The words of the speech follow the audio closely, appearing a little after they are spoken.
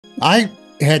I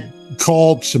had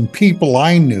called some people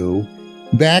I knew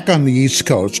back on the East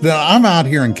Coast. Now, I'm out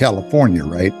here in California,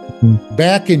 right?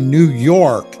 Back in New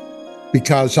York,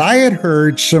 because I had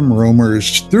heard some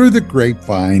rumors through the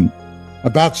grapevine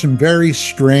about some very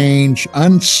strange,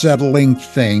 unsettling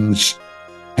things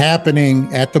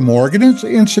happening at the morgue. And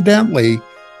incidentally,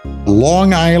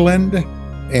 Long Island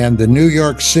and the New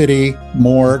York City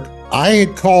morgue, I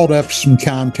had called up some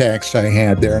contacts I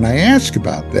had there, and I asked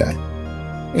about that.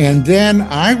 And then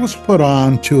I was put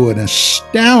on to an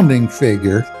astounding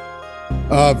figure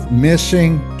of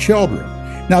missing children.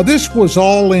 Now, this was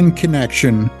all in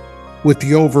connection with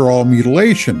the overall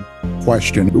mutilation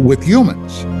question with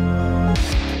humans.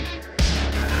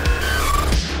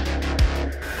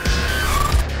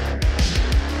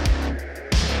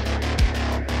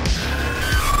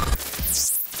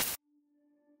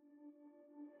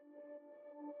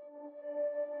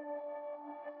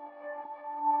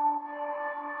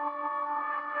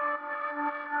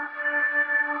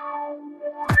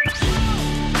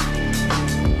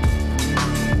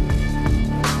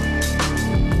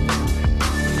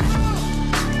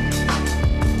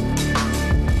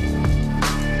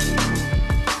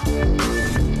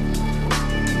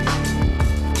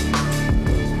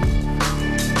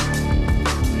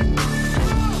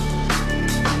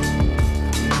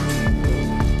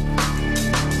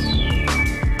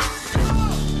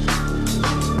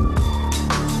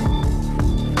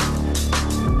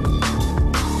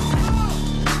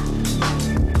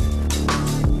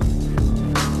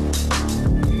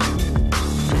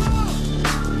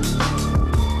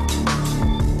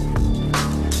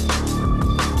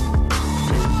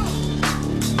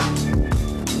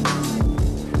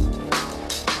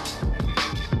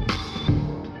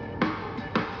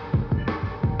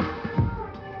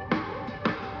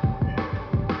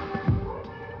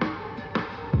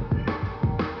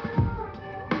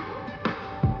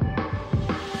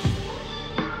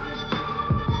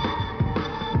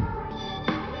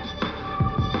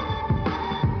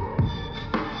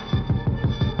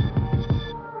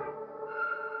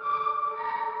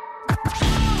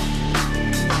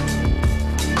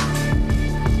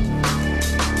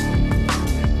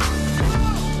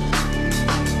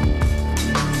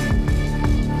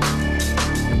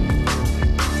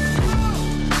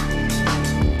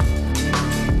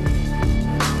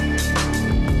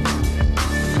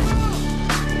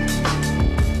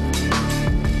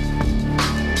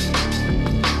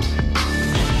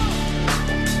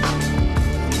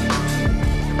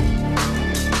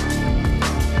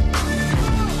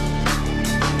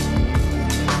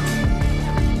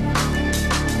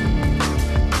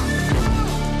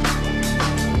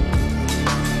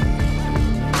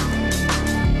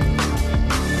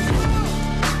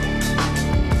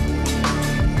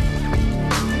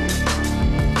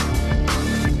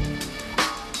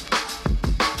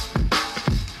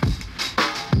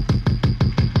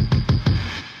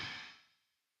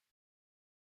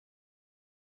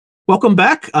 Welcome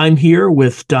back. I'm here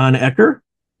with Don Ecker.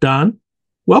 Don,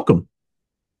 welcome.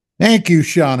 Thank you,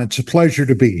 Sean. It's a pleasure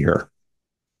to be here.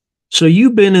 So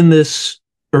you've been in this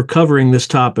or covering this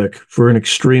topic for an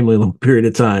extremely long period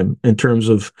of time in terms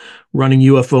of running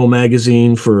UFO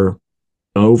magazine for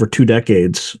over 2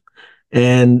 decades.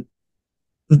 And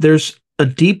there's a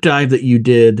deep dive that you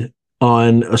did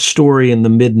on a story in the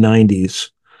mid-90s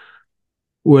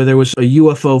where there was a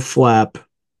UFO flap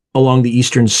along the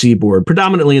eastern seaboard,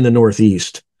 predominantly in the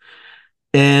Northeast.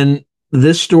 And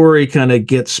this story kind of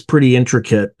gets pretty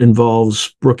intricate,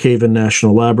 involves Brookhaven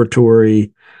National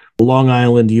Laboratory, Long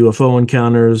Island UFO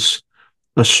encounters,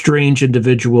 a strange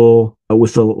individual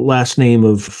with the last name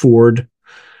of Ford.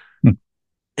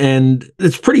 And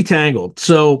it's pretty tangled.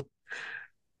 So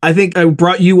I think I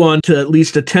brought you on to at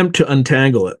least attempt to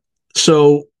untangle it.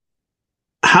 So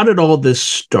how did all this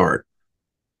start?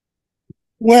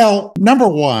 Well, number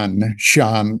one,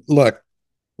 Sean, look,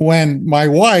 when my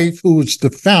wife, who was the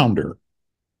founder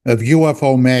of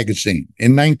UFO magazine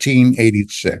in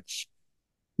 1986,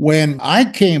 when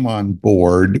I came on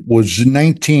board was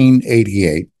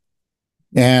 1988.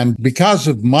 And because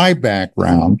of my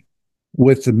background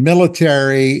with the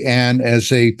military and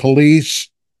as a police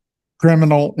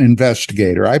criminal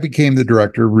investigator, I became the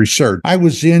director of research. I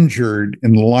was injured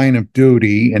in the line of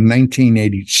duty in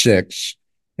 1986.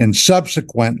 And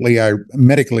subsequently, I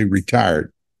medically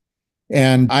retired.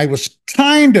 And I was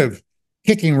kind of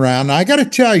kicking around. I got to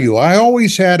tell you, I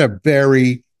always had a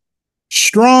very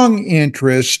strong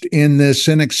interest in this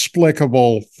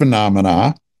inexplicable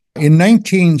phenomena. In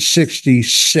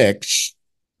 1966,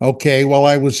 while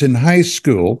I was in high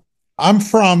school, I'm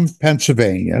from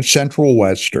Pennsylvania, Central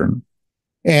Western.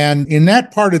 And in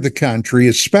that part of the country,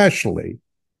 especially,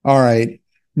 all right,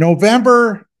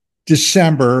 November,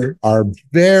 December are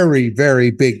very,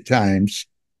 very big times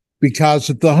because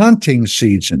of the hunting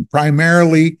season,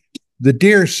 primarily the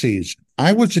deer season.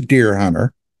 I was a deer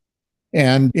hunter.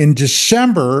 And in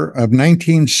December of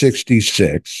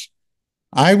 1966,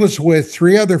 I was with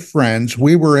three other friends.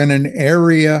 We were in an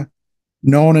area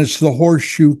known as the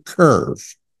Horseshoe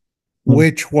Curve,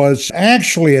 which was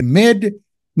actually a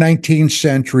mid-19th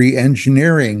century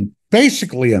engineering,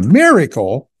 basically a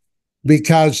miracle,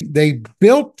 because they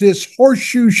built this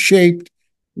horseshoe-shaped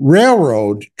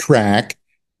railroad track,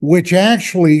 which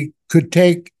actually could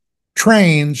take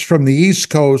trains from the East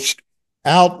Coast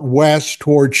out west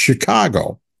towards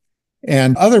Chicago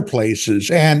and other places.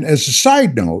 And as a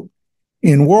side note,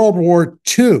 in World War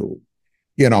II,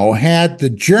 had the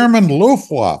German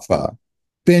Luftwaffe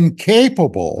been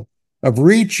capable of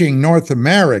reaching North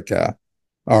America,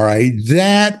 all right,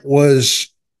 that was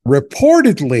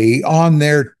reportedly on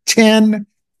their 10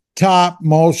 top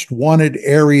most wanted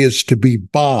areas to be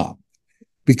bombed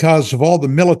because of all the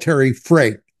military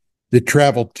freight that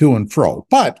traveled to and fro.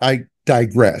 But I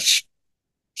digress.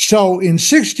 So in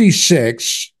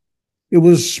 66, it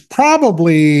was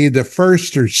probably the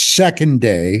first or second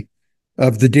day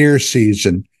of the deer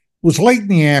season. It was late in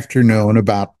the afternoon,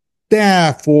 about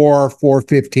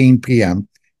 4:15 p.m.,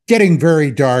 getting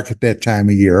very dark at that time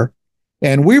of year.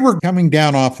 And we were coming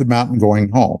down off the mountain going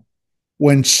home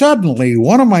when suddenly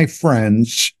one of my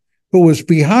friends who was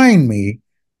behind me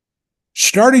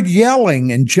started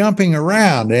yelling and jumping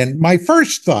around. And my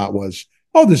first thought was,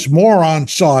 oh, this moron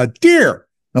saw a deer.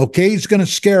 Okay, he's going to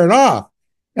scare it off.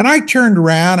 And I turned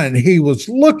around and he was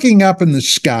looking up in the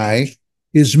sky.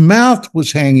 His mouth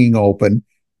was hanging open,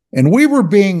 and we were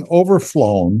being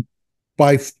overflown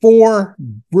by four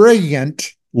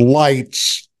brilliant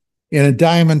lights in a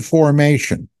diamond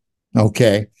formation.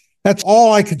 Okay, that's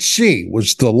all I could see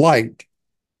was the light.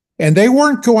 And they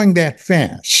weren't going that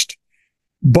fast.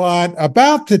 But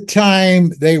about the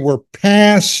time they were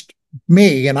past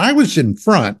me, and I was in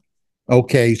front,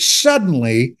 okay,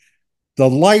 suddenly the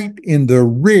light in the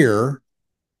rear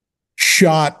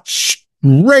shot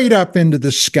straight up into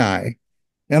the sky.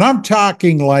 And I'm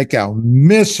talking like a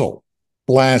missile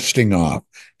blasting off,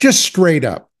 just straight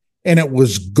up. And it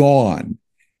was gone.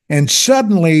 And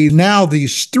suddenly, now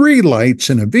these three lights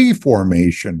in a V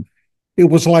formation, it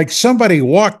was like somebody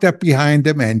walked up behind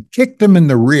them and kicked them in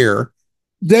the rear.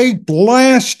 They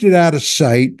blasted out of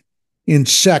sight in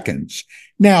seconds.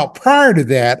 Now, prior to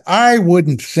that, I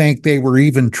wouldn't think they were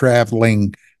even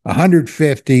traveling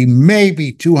 150,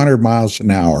 maybe 200 miles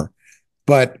an hour.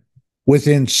 But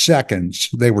within seconds,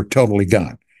 they were totally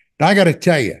gone. Now, I got to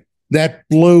tell you, that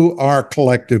blew our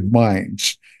collective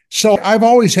minds. So I've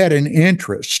always had an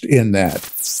interest in that.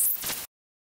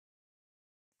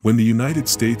 When the United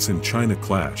States and China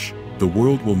clash, the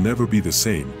world will never be the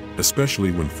same,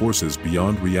 especially when forces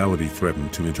beyond reality threaten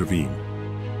to intervene.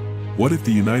 What if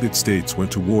the United States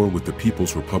went to war with the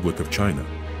People's Republic of China?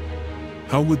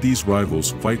 How would these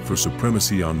rivals fight for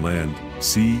supremacy on land,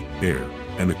 sea, air,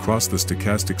 and across the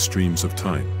stochastic streams of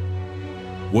time?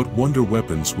 What wonder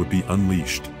weapons would be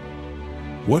unleashed?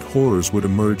 What horrors would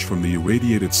emerge from the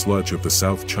irradiated sludge of the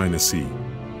South China Sea?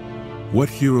 What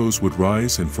heroes would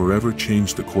rise and forever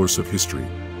change the course of history?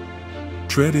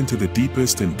 Tread into the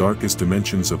deepest and darkest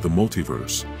dimensions of the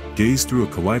multiverse, gaze through a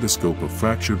kaleidoscope of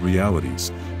fractured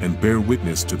realities, and bear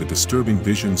witness to the disturbing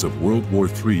visions of World War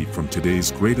III from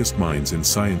today's greatest minds in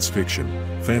science fiction,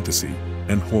 fantasy,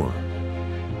 and horror.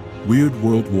 Weird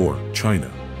World War,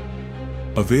 China.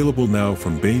 Available now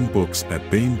from Bain Books at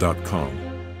bain.com.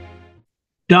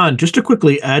 Don, just to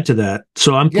quickly add to that,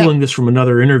 so I'm pulling this from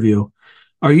another interview.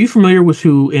 Are you familiar with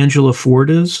who Angela Ford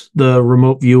is, the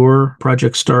remote viewer,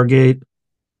 Project Stargate?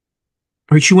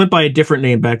 Or she went by a different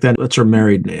name back then. That's her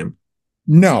married name.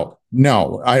 No.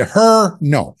 No.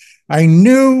 I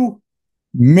knew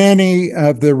many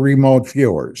of the remote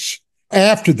viewers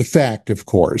after the fact, of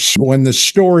course, when the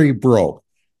story broke.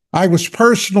 I was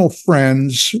personal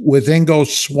friends with Ingo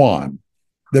Swann,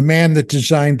 the man that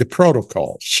designed the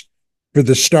protocols for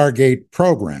the Stargate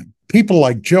program. People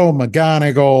like Joe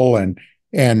McGonigal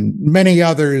and many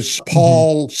others,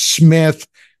 Paul Smith.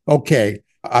 Okay,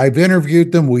 I've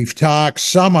interviewed them. We've talked.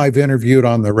 Some I've interviewed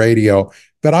on the radio,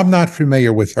 but I'm not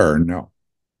familiar with her, no.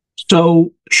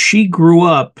 So she grew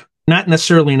up, not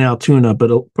necessarily in Altoona,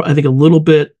 but I think a little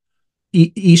bit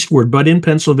eastward, but in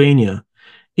Pennsylvania.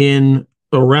 In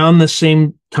around the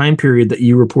same time period that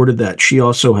you reported that, she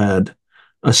also had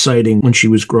a sighting when she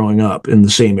was growing up in the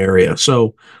same area.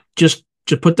 So just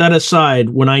to put that aside,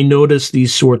 when I notice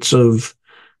these sorts of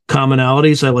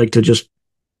commonalities, I like to just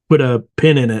put a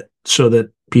pin in it so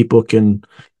that people can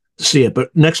see it.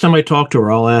 But next time I talk to her,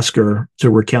 I'll ask her to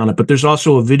recount it. But there's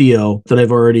also a video that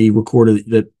I've already recorded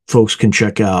that folks can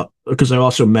check out, because I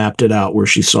also mapped it out where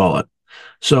she saw it.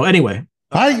 So anyway,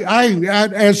 I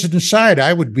as an aside,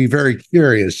 I would be very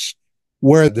curious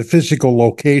where the physical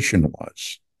location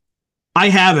was. I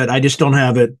have it. I just don't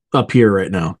have it up here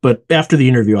right now. But after the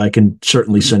interview, I can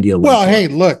certainly send you a link. Well, hey,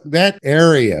 look, that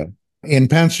area in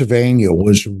Pennsylvania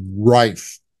was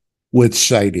rife with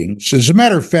sightings. As a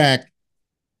matter of fact,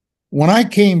 when I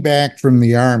came back from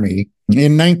the Army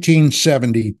in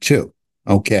 1972,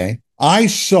 okay, I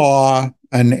saw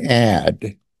an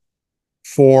ad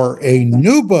for a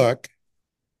new book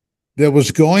that was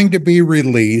going to be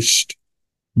released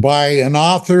by an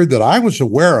author that I was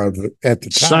aware of at the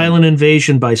time. Silent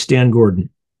Invasion by Stan Gordon.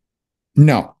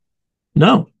 No.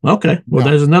 No? Okay. Well,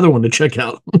 there's another one to check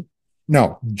out.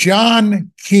 No.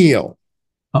 John Keel.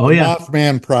 Oh, yeah.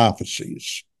 Mothman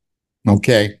Prophecies.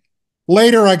 Okay.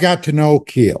 Later, I got to know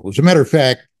Keel. As a matter of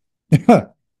fact,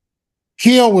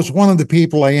 Keel was one of the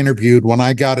people I interviewed when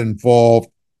I got involved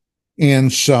in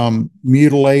some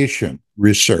mutilation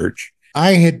research.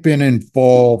 I had been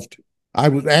involved. I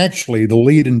was actually the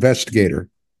lead investigator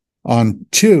on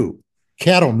 2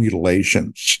 cattle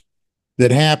mutilations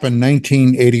that happened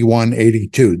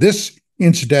 1981-82. This,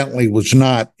 incidentally, was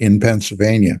not in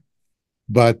Pennsylvania.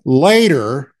 But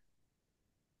later,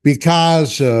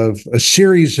 because of a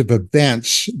series of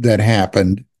events that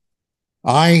happened,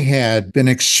 I had been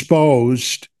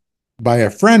exposed by a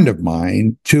friend of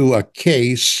mine to a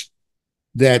case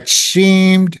that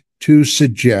seemed to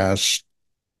suggest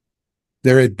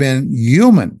there had been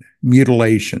human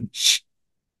mutilations,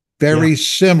 very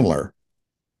similar,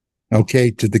 okay,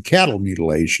 to the cattle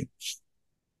mutilations.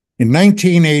 In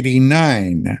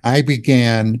 1989, I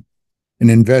began an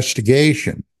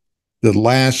investigation that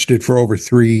lasted for over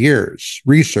 3 years,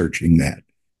 researching that.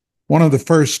 One of the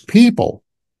first people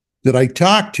that I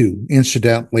talked to,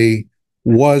 incidentally,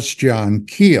 was John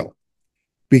Keel,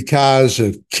 because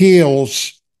of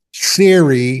Keel's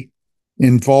theory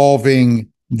involving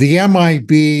the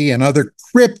MIB and other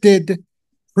cryptid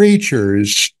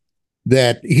creatures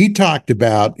that he talked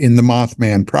about in the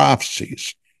Mothman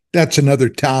Prophecies. That's another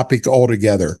topic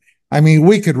altogether. I mean,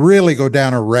 we could really go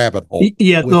down a rabbit hole.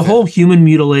 Yeah, the whole human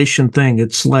mutilation thing,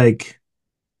 it's like...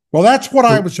 Well, that's what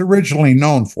I was originally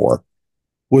known for,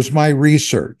 was my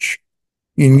research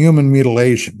in human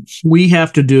mutilations. We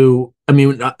have to do, I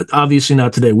mean, obviously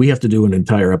not today, we have to do an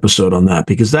entire episode on that,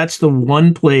 because that's the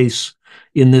one place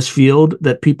in this field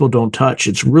that people don't touch.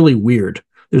 It's really weird.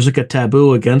 There's like a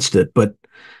taboo against it, but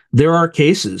there are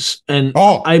cases. And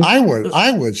I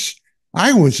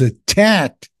was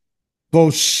attacked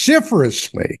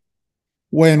vociferously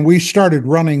when we started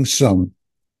running some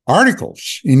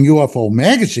articles in UFO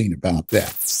magazine about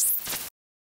that.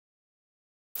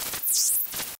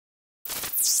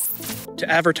 To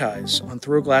advertise on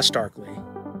Through a Glass Darkly,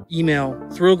 email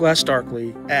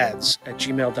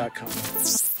throughaglassdarkly@gmail.com.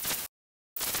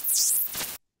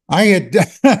 I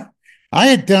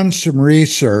had done some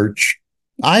research.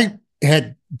 I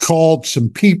had called some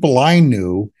people I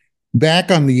knew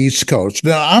back on the East Coast.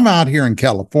 Now, I'm out here in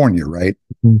California, right?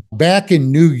 Mm-hmm. Back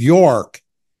in New York,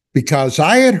 because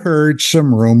I had heard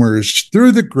some rumors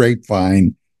through the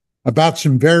grapevine about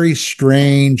some very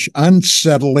strange,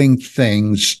 unsettling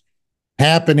things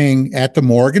happening at the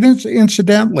morgue. And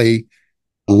incidentally,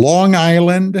 Long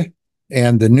Island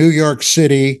and the New York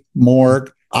City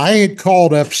morgue, I had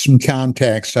called up some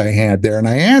contacts I had there, and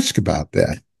I asked about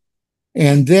that.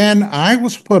 And then I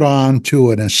was put on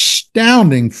to an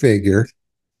astounding figure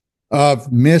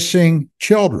of missing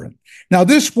children. Now,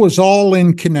 this was all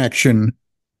in connection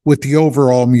with the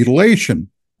overall mutilation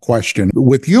question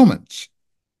with humans.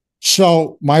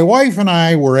 So my wife and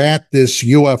I were at this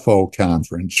UFO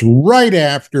conference right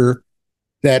after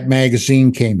that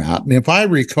magazine came out. And if I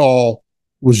recall,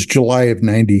 it was July of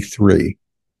 93.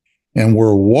 And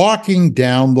we're walking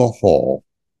down the hall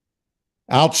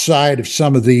outside of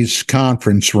some of these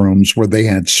conference rooms where they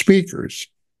had speakers.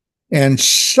 And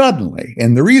suddenly,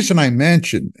 and the reason I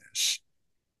mention this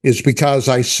is because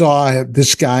I saw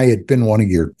this guy had been one of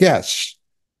your guests.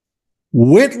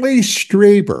 Whitley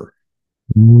Strieber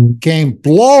came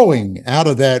blowing out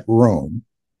of that room,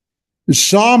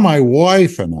 saw my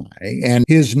wife and I, and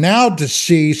his now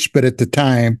deceased, but at the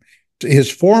time, his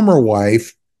former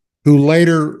wife, who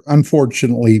later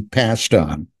unfortunately passed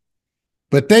on.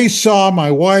 But they saw my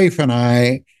wife and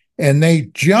I, and they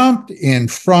jumped in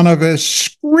front of us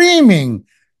screaming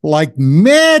like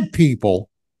mad people,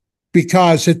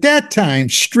 because at that time,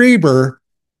 Strieber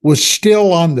was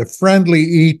still on the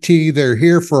friendly ET, they're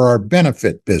here for our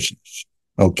benefit business.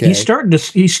 Okay. He's starting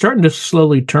to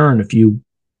slowly turn.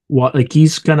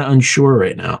 He's kind of unsure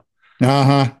right now.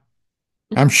 Uh-huh.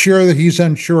 I'm sure that he's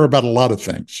unsure about a lot of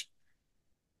things.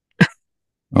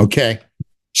 Okay.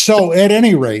 So at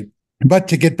any rate, but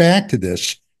to get back to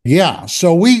this, yeah,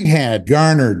 so we had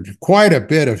garnered quite a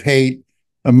bit of hate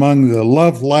among the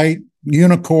love light,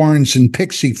 unicorns, and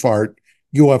pixie fart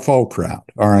UFO crowd.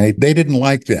 All right. They didn't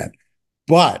like that.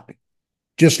 But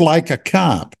just like a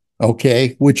cop,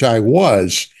 okay, which I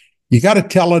was, you got to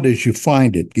tell it as you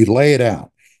find it. You lay it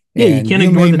out. Yeah, and you can't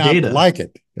ignore the data. You may not like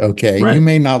it. Okay. Right. You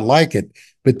may not like it,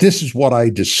 but this is what I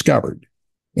discovered.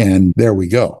 And there we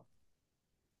go. All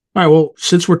right. Well,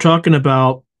 since we're talking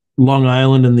about Long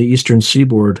Island and the Eastern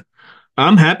Seaboard,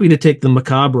 I'm happy to take the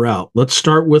macabre out. Let's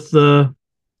start with the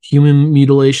human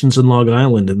mutilations in Long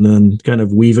Island and then kind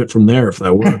of weave it from there if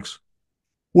that works.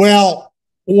 Well,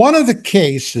 one of the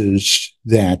cases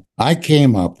that I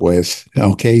came up with,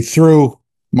 okay, through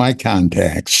my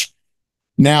contacts.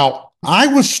 Now, I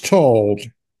was told,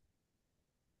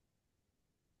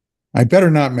 I better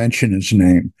not mention his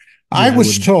name. Yeah, I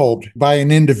was told by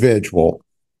an individual,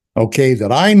 okay,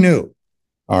 that I knew,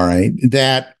 all right,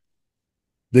 that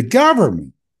the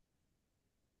government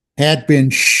had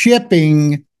been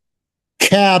shipping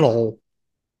cattle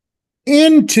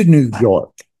into New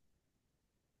York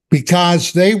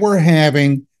because they were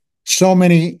having so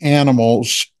many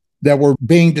animals that were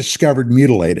being discovered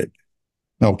mutilated,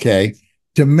 okay,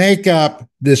 to make up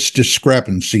this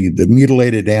discrepancy, the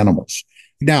mutilated animals.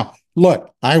 Now,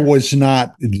 look, I was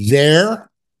not there.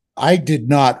 I did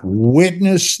not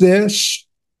witness this,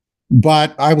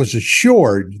 but I was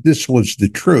assured this was the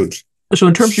truth. So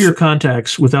in terms of your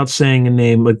contacts, without saying a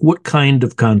name, like what kind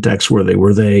of contacts were they?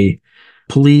 Were they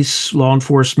police, law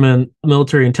enforcement,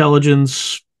 military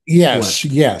intelligence? Yes,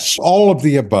 yes. All of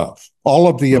the above. All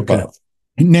of the above.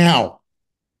 Now,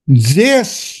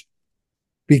 this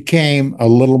became a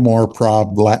little more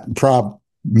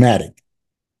problematic.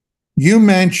 You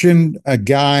mentioned a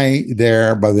guy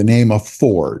there by the name of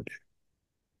Ford.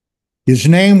 His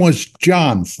name was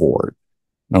John Ford.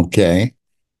 Okay.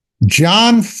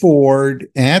 John Ford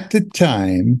at the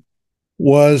time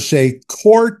was a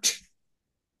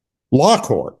law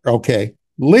court, okay,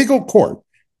 legal court,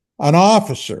 an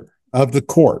officer of the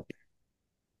court.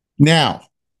 Now,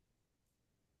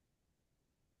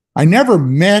 I never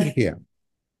met him,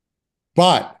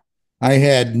 but I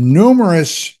had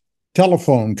numerous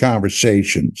telephone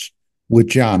conversations with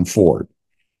John Ford.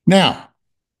 Now,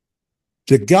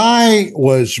 the guy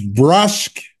was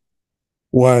brusque,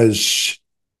 was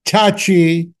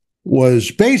touchy,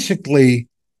 was basically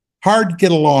hard to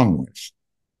get along with,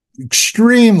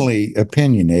 extremely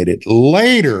opinionated.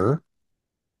 Later,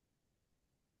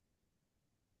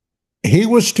 he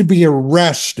was to be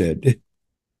arrested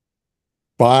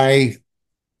by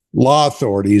law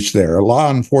authorities there, law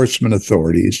enforcement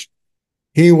authorities.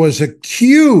 He was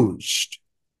accused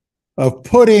of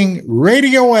putting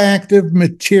radioactive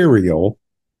material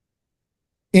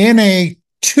in a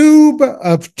tube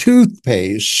of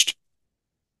toothpaste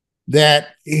that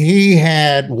he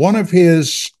had one of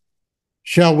his,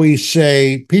 shall we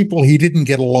say, people he didn't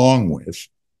get along with.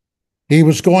 He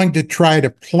was going to try to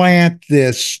plant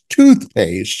this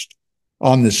toothpaste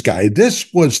on this guy.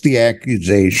 This was the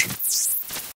accusation.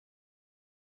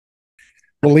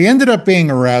 Well, he ended up being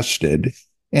arrested,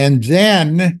 and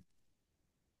then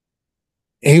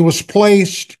he was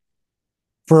placed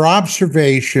for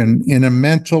observation in a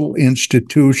mental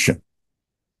institution.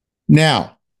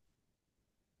 Now,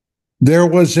 there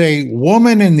was a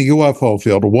woman in the UFO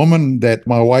field, a woman that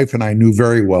my wife and I knew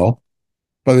very well,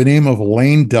 by the name of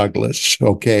Elaine Douglas,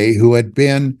 okay, who had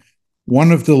been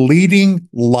one of the leading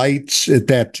lights at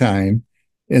that time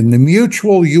in the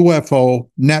Mutual UFO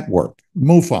Network,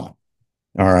 MUFON,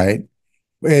 all right?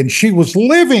 And she was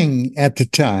living at the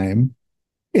time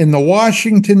in the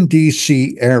Washington,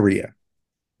 D.C. area.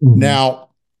 Mm-hmm. Now,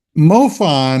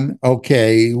 MUFON,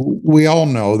 okay, we all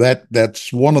know that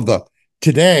that's one of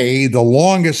today, the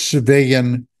longest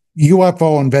civilian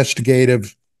UFO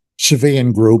investigative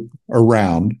civilian group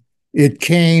around. It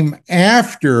came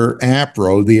after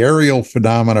APRO, the Aerial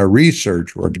Phenomena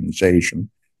Research Organization.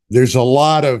 There's a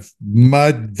lot of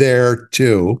mud there,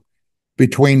 too,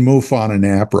 between MUFON and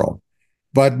APRO.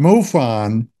 But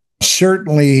MUFON,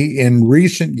 certainly in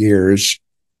recent years,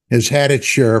 has had its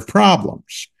share of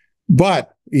problems.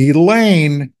 But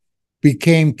Elaine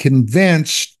became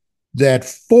convinced that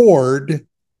Ford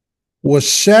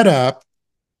was set up,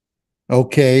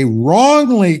 okay,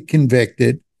 wrongly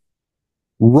convicted,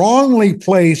 wrongly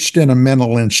placed in a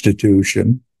mental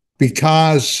institution,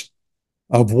 because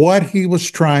of what he was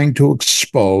trying to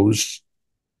expose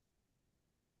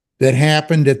that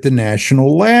happened at the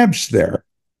national labs there,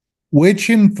 which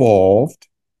involved,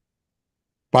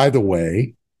 by the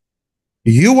way,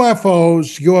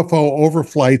 UFOs, UFO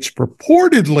overflights,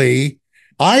 purportedly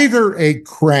either a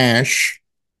crash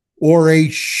or a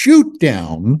shoot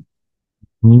down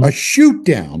of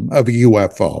a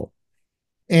UFO.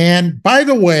 And by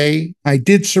the way, I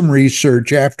did some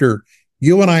research after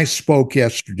you and I spoke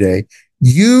yesterday.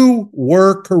 You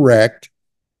were correct.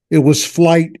 It was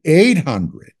Flight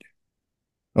 800.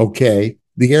 Okay.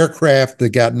 The aircraft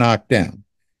that got knocked down.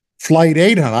 Flight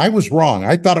 800. I was wrong.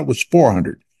 I thought it was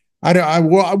 400.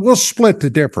 We'll split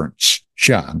the difference,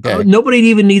 Sean. Okay? Nobody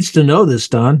even needs to know this,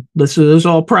 Don. This is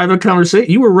all private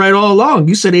conversation. You were right all along.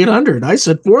 You said 800. I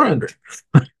said 400.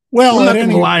 Well, I'm not going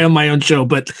to lie on my own show,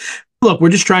 but look, we're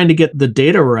just trying to get the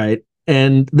data right.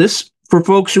 And this, for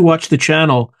folks who watch the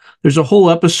channel, there's a whole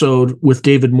episode with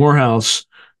David Morehouse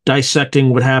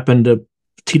dissecting what happened to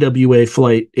TWA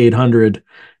Flight 800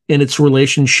 and its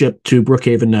relationship to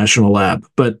Brookhaven National Lab.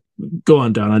 But go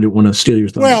on, Don. I didn't want to steal your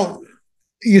thunder. Well,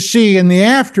 you see, in the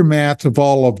aftermath of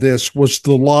all of this was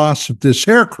the loss of this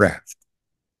aircraft.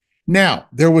 Now,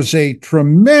 there was a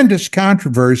tremendous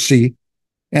controversy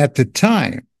at the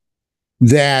time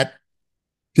that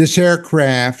this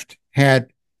aircraft had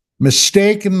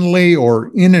mistakenly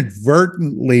or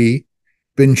inadvertently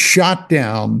been shot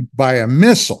down by a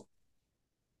missile,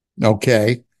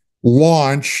 okay,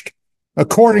 launched,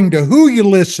 according to who you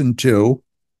listen to,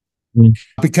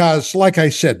 because, like I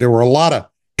said, there were a lot of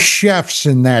chefs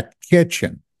in that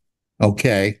kitchen,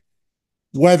 okay,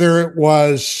 whether it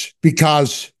was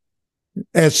because,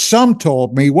 as some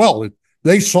told me, well,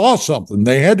 they saw something,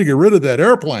 they had to get rid of that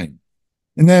airplane.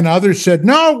 And then others said,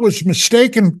 no, it was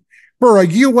mistaken for a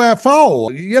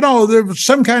UFO. You know, there was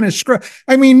some kind of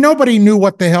I mean, nobody knew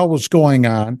what the hell was going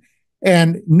on.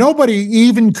 And nobody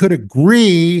even could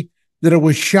agree that it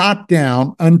was shot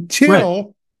down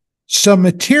until some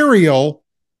material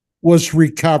was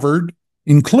recovered,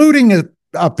 including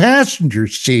a passenger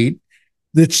seat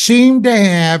that seemed to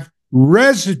have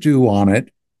residue on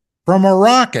it from a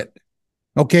rocket.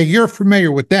 Okay, you're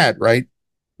familiar with that, right?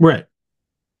 Right.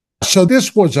 So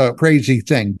this was a crazy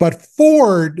thing. But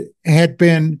Ford had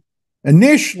been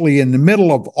initially in the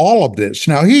middle of all of this.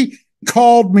 Now, he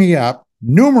called me up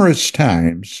numerous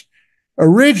times,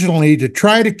 originally to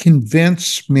try to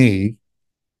convince me,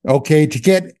 okay, to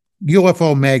get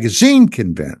UFO Magazine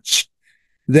convinced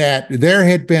that there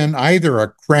had been either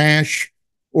a crash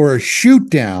or a shoot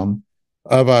down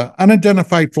of an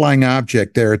unidentified flying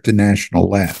object there at the National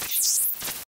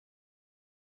Labs.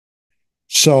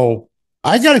 So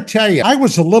I got to tell you, I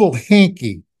was a little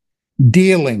hinky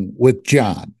dealing with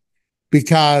John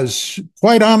because,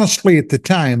 quite honestly, at the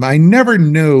time, I never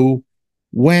knew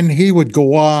when he would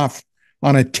go off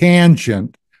on a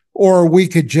tangent or we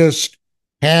could just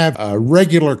have a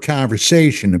regular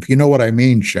conversation, if you know what I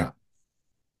mean, Sean.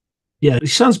 Yeah, he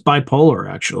sounds bipolar,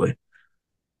 actually.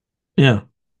 Yeah.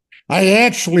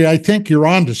 I think you're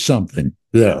onto something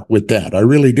there with that. I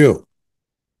really do.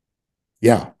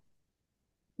 Yeah.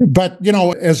 But, you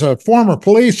know, as a former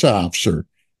police officer,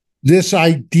 this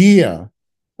idea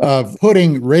of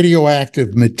putting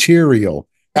radioactive material,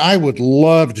 I would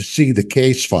love to see the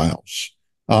case files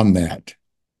on that.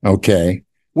 Okay.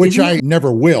 Which I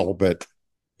never will, but.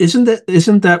 Isn't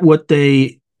that what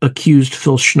they accused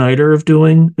Phil Schneider of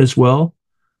doing as well?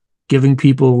 Giving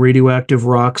people radioactive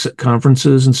rocks at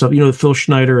conferences and stuff. You know, Phil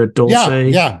Schneider at Dulce.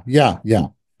 Yeah.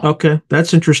 Okay,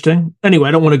 that's interesting. Anyway,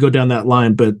 I don't want to go down that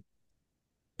line, but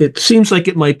it seems like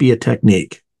it might be a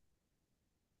technique.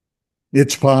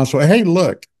 It's possible. Hey,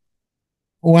 look,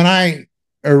 when I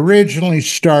originally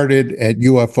started at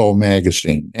UFO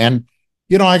Magazine, and,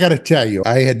 you know, I got to tell you,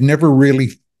 I had never really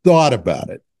thought about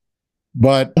it,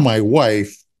 but my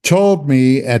wife told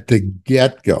me at the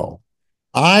get-go,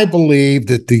 I believe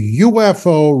that the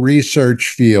UFO research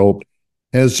field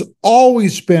has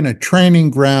always been a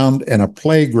training ground and a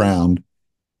playground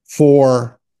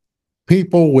for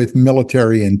people with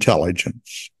military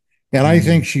intelligence. And I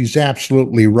think she's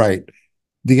absolutely right.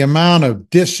 The amount of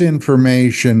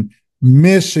disinformation,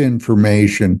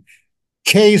 misinformation,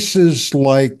 cases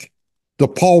like the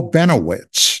Paul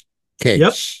Benowitz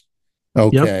case. Yep.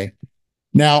 Okay. Yep.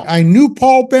 Now, I knew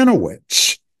Paul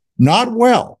Benowitz, not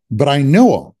well, but I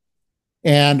knew him.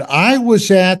 And I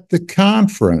was at the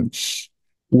conference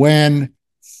when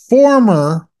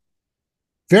former,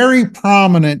 very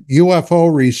prominent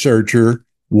UFO researcher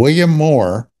William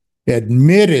Moore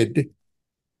admitted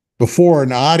before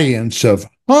an audience of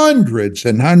hundreds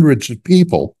and hundreds of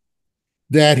people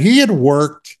that he had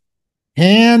worked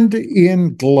hand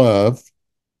in glove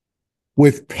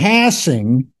with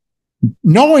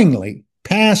knowingly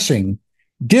passing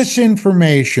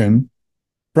disinformation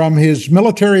from his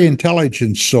military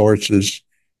intelligence sources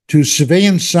to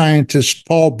civilian scientist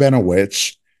Paul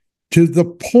Benowitz, to the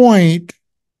point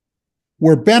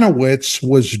where Benowitz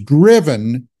was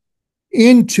driven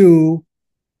into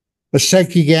a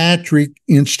psychiatric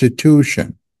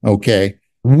institution, okay?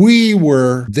 We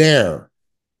were there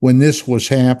when this was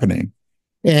happening.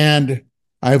 And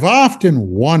I've often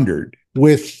wondered,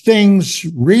 with things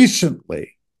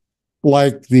recently,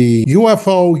 like the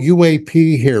UFO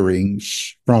UAP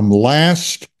hearings from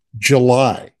last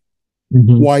July,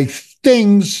 why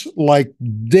things like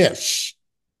this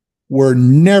were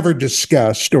never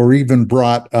discussed or even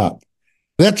brought up.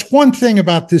 That's one thing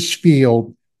about this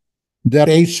field that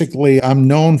basically I'm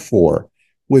known for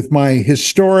with my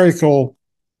historical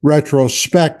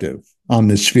retrospective on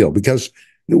this field, because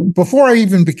before I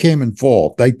even became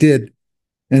involved, I did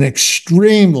an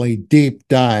extremely deep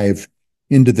dive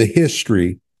into the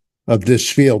history of this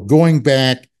field, going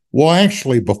back, well,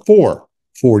 actually before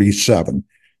 47.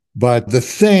 But the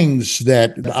things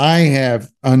that I have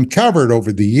uncovered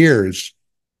over the years,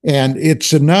 and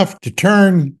it's enough to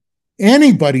turn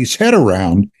anybody's head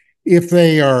around if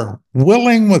they are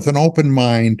willing with an open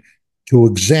mind to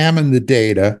examine the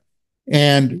data.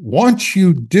 And once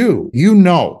you do, you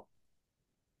know,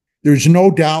 there's no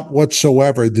doubt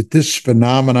whatsoever that this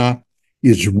phenomena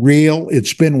is real.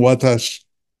 It's been with us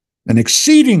an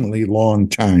exceedingly long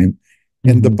time.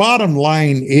 And the bottom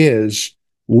line is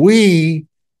we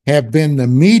have been the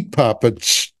meat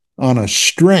puppets on a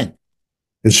string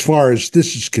as far as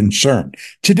this is concerned.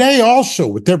 Today also,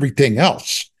 with everything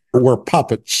else, we're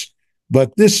puppets,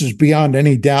 but this is beyond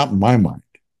any doubt in my mind.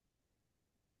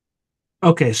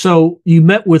 Okay, so you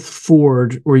met with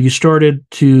Ford, or you started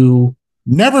to...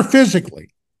 Never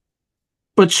physically.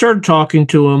 But started talking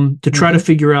to him to try to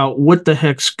figure out what the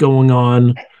heck's going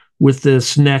on with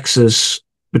this nexus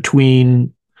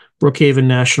between Brookhaven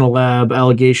National Lab,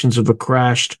 allegations of a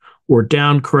crashed or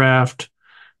downed craft,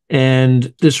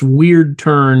 and this weird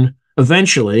turn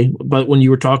eventually, but when you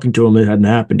were talking to him, it hadn't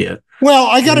happened yet. Well,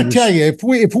 I got to tell you,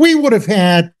 if we would have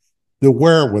had the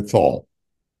wherewithal,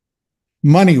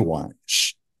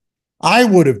 money-wise, I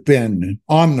would have been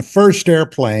on the first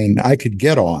airplane I could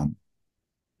get on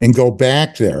and go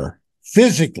back there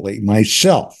physically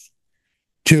myself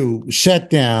to sit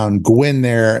down, go in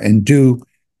there and do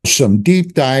some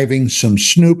deep diving, some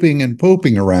snooping and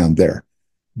pooping around there.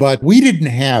 But we didn't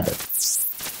have it.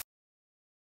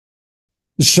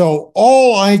 So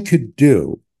all I could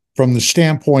do from the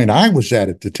standpoint I was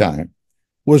at the time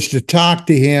was to talk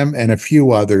to him and a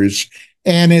few others.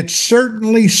 And it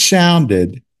certainly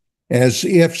sounded as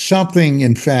if something,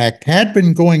 in fact, had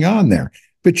been going on there.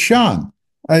 But Sean,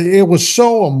 it was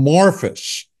so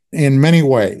amorphous in many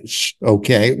ways,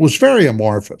 okay? It was very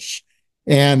amorphous.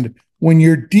 And when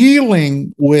you're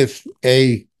dealing with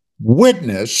a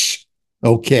witness,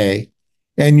 okay,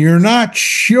 and you're not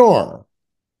sure,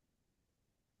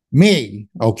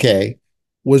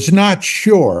 was not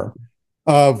sure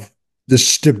of the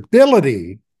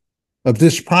stability of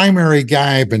this primary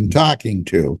guy I've been talking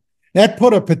to, that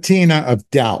put a patina of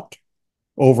doubt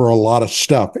over a lot of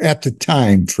stuff at the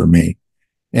time for me.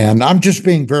 And I'm just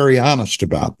being very honest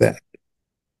about that.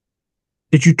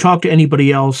 Did you talk to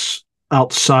anybody else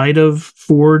outside of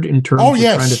Ford in terms of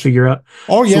trying to figure out?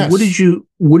 Oh, yes. So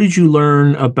what did you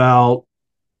learn about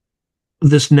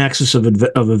this nexus of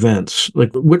events?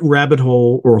 Like, what rabbit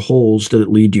hole or holes did it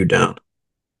lead you down?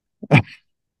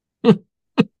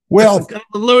 Well, that's kind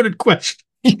of a loaded question.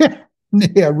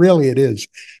 Yeah, really it is.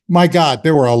 My God,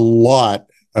 there were a lot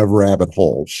of rabbit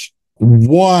holes.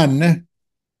 One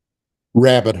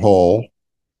rabbit hole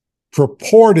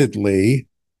purportedly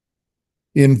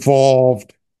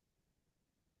involved,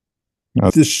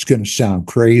 now this is going to sound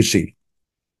crazy,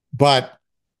 but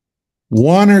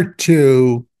one or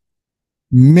two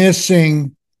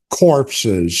missing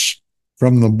corpses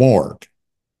from the morgue.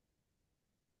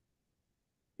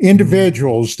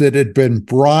 Individuals that had been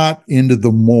brought into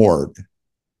the morgue,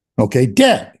 okay,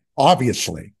 dead,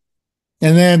 obviously.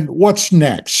 And then what's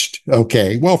next?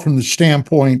 Okay, well, from the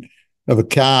standpoint of a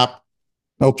cop,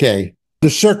 okay,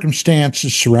 the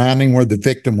circumstances surrounding where the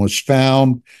victim was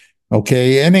found,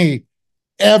 okay, any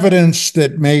evidence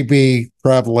that may be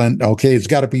prevalent, okay, it's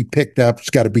got to be picked up, it's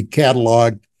got to be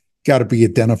cataloged, got to be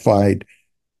identified.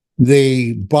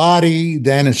 The body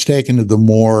then is taken to the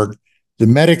morgue. The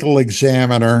medical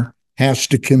examiner has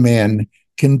to come in,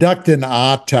 conduct an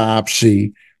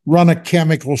autopsy, run a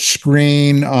chemical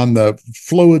screen on the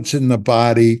fluids in the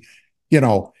body,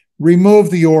 remove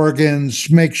the organs,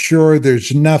 make sure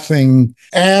there's nothing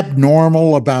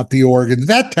abnormal about the organs,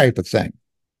 that type of thing.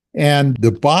 And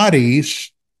the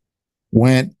bodies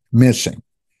went missing.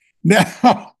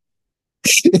 Now,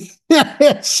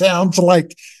 it sounds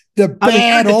like the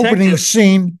bad opening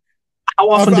scene How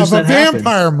often does of that a happen?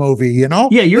 vampire movie, you know?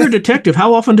 Yeah, you're a detective.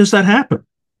 How often does that happen?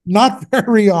 Not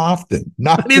very often.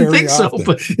 I didn't think so,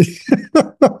 but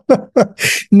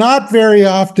not very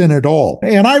often at all.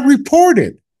 And I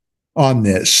reported on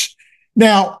this.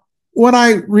 Now, when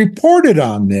I reported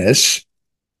on this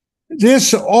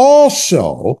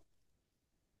also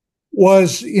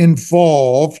was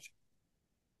involved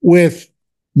with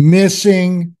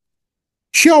missing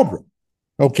children.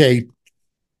 Okay.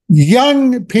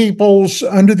 Young people's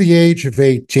under the age of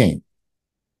 18.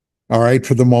 All right,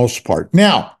 for the most part.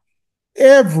 Now,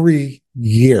 every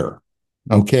year,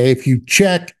 okay, if you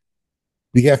check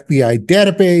the FBI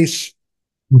database,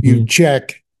 you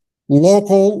check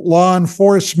local law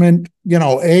enforcement,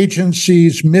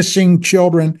 agencies, missing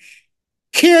children,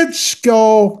 kids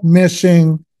go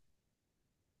missing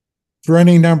for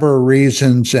any number of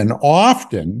reasons, and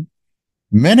often,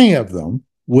 many of them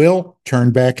will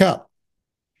turn back up.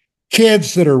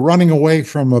 Kids that are running away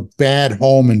from a bad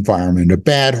home environment, a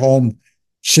bad home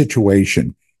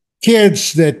situation.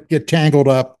 Kids that get tangled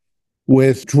up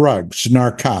with drugs,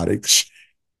 narcotics.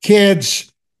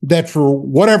 Kids that, for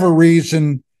whatever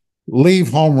reason, leave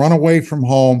home, run away from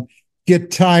home,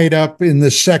 get tied up in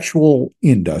the sexual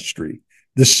industry,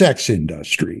 the sex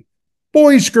industry.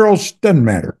 Boys, girls, doesn't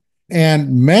matter.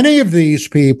 And many of these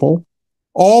people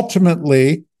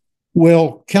ultimately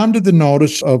will come to the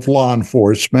notice of law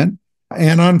enforcement.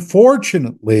 And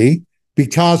unfortunately,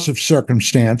 because of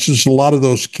circumstances, a lot of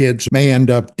those kids may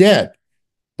end up dead.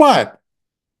 But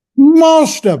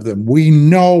most of them, we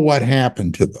know what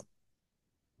happened to them.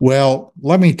 Well,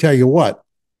 let me tell you what,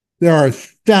 there are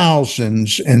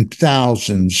thousands and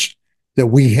thousands that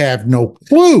we have no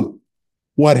clue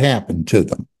what happened to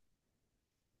them.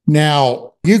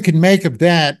 Now, you can make of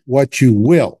that what you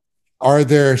will. Are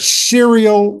there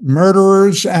serial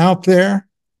murderers out there?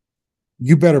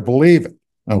 You better believe it,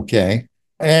 okay?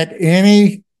 At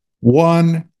any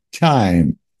one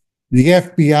time, the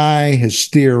FBI has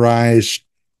theorized,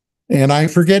 and I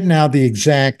forget now the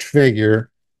exact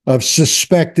figure, of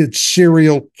suspected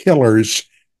serial killers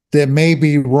that may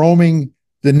be roaming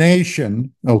the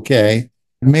nation, okay?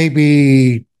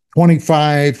 Maybe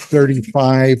 25,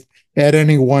 35 at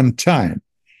any one time.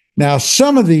 Now,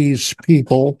 some of these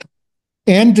people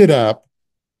ended up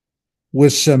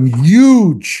with some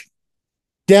huge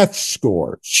death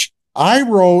scores. I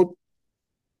wrote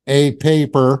a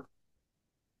paper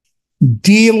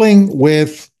dealing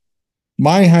with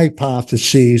my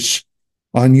hypotheses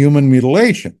on human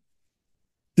mutilation.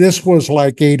 This was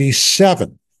like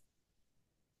 87,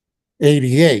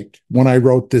 88 when I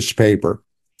wrote this paper.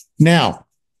 Now,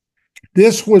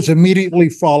 this was immediately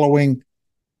following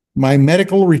my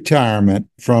medical retirement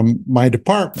from my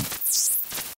department.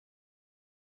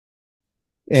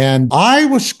 And I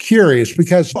was curious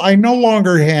because I no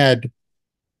longer had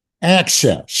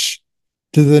access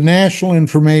to the National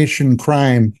Information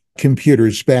Crime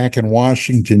computers back in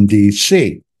Washington,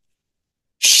 D.C.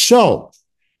 So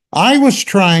I was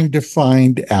trying to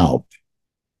find out,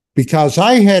 because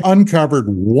I had uncovered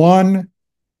one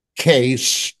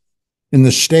case in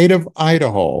the state of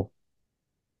Idaho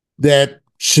that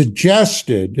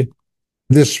suggested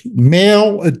this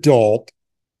male adult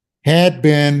had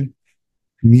been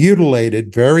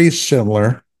mutilated very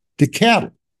similar to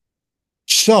cattle.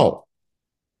 So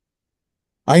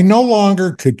I no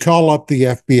longer could call up the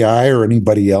FBI or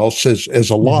anybody else as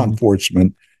a law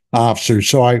enforcement officer.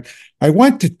 So I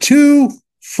went to two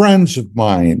friends of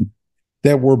mine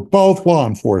that were both law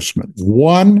enforcement.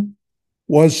 One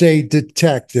was a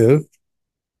detective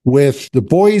with the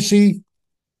Boise,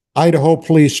 Idaho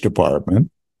Police Department.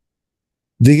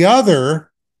 The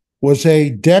other was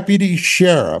a deputy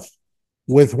sheriff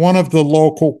with one of the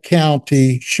local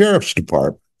county sheriff's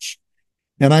departments.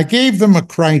 And I gave them a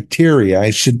criteria. I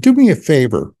said, do me a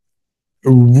favor,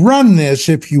 run this,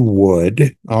 if you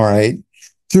would, all right,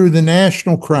 through the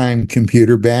National Crime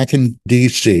Computer back in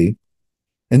D.C.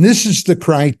 And this is the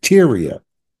criteria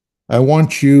I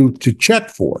want you to check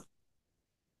for.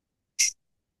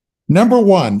 Number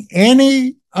one,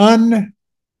 any unnamed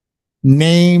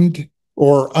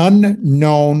or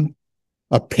unknown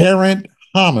apparent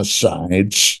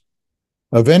homicides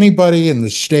of anybody in the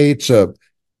states of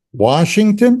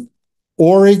Washington,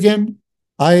 Oregon,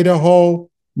 Idaho,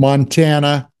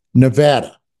 Montana,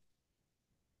 Nevada.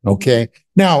 Okay.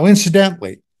 Now,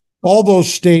 incidentally, all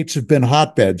those states have been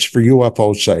hotbeds for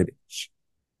UFO sightings.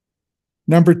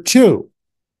 Number two,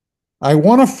 I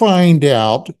want to find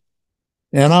out,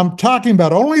 and I'm talking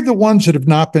about only the ones that have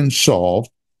not been solved,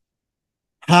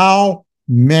 how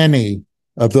many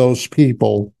of those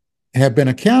people have been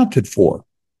accounted for.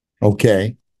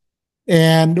 Okay.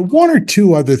 And one or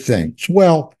two other things.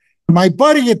 Well, my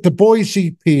buddy at the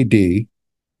Boise PD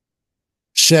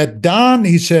said, Don,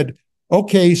 he said,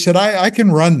 okay, he said, I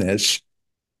can run this.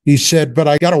 He said, but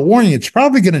I got to warn you, it's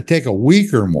probably going to take a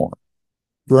week or more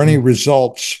for any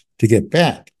results to get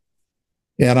back.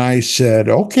 And I said,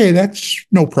 okay, that's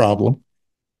no problem.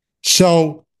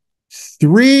 So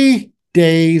 3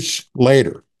 days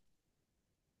later,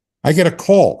 I get a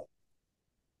call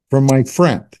from my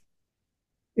friend.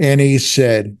 And he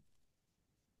said,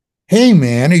 hey,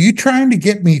 man, are you trying to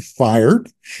get me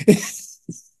fired?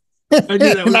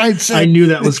 I knew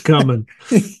that was coming.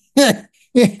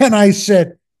 And I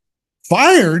said,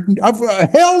 fired?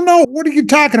 Hell no. What are you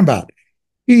talking about?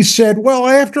 He said, well,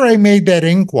 after I made that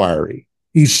inquiry,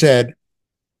 he said,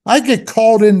 I get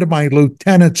called into my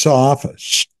lieutenant's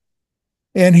office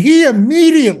and he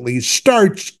immediately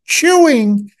starts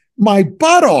chewing my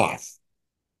butt off.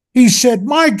 He said,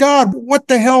 my God, what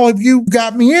the hell have you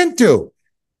got me into?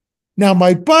 Now,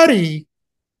 my buddy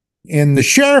in the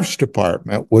sheriff's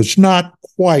department was not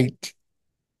quite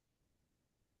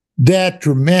that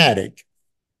dramatic,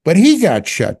 but he got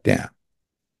shut down.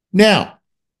 Now,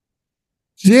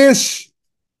 this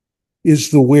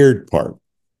is the weird part.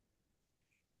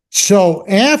 So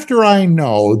after I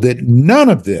know that none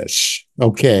of this,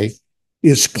 okay,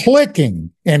 is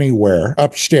clicking anywhere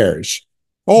upstairs,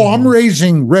 I'm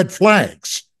raising red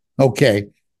flags, okay,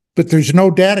 but there's no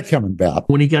data coming back.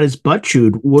 When he got his butt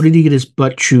chewed, what did he get his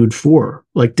butt chewed for?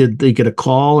 Like, did they get a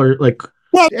call or like?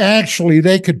 Well, actually,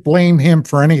 they could blame him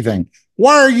for anything.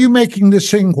 Why are you making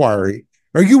this inquiry?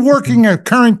 Are you working a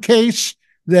current case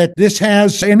that this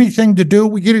has anything to do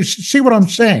with? You see what I'm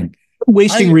saying?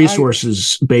 Wasting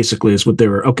resources, basically, is what they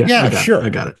were. Okay. Yeah, I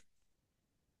got it.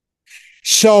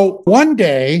 So one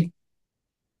day,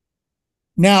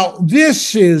 now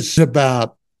this is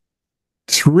about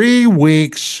 3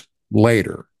 weeks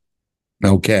later,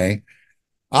 okay,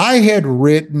 I had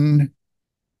written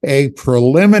a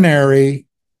preliminary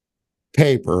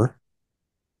paper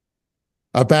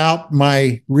about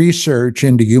my research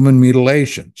into human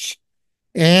mutilations.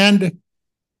 And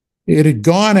it had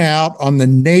gone out on the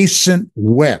nascent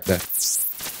web.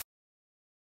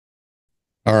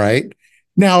 All right.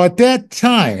 Now, at that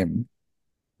time,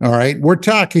 all right, we're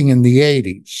talking in the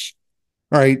 80s.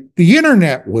 All right. The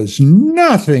internet was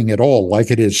nothing at all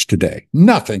like it is today.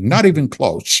 Nothing, not even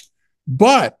close.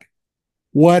 But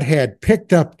what had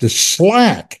picked up the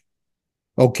slack,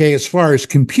 okay, as far as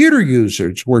computer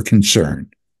users were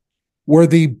concerned, were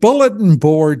the bulletin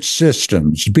board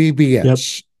systems,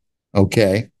 BBS. Yep.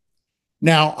 Okay.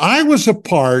 Now, I was a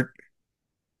part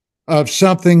of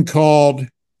something called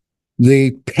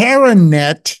the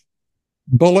Paranet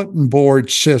bulletin board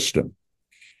system.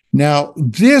 Now,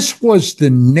 this was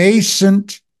the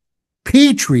nascent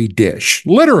petri dish,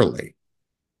 literally,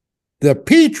 the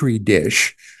petri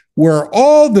dish where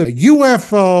all the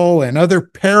UFO and other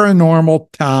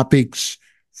paranormal topics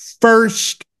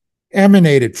first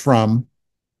emanated from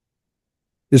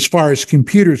as far as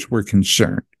computers were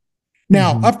concerned.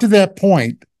 Now, up to that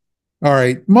point, all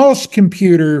right, most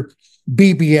computer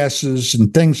BBSs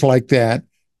and things like that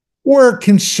were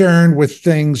concerned with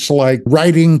things like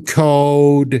writing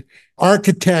code,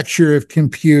 architecture of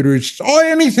computers, or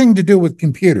anything to do with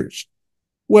computers.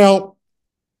 Well,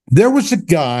 there was a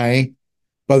guy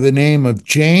by the name of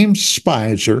Jim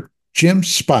Spicer,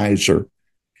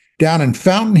 down in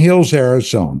Fountain Hills,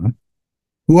 Arizona,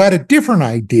 who had a different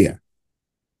idea.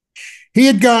 He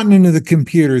had gotten into the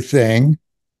computer thing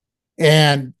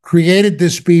and created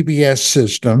this BBS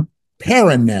system,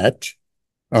 Paranet,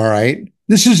 all right?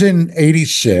 This is in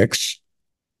 86.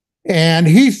 And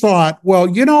he thought, well,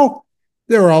 you know,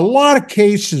 there are a lot of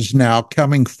cases now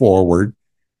coming forward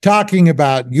talking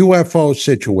about UFO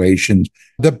situations.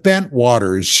 The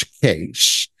Bentwaters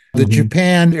case, the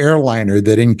Japan airliner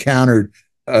that encountered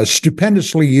a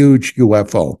stupendously huge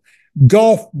UFO. The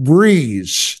Gulf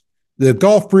Breeze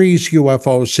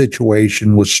UFO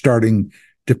situation was starting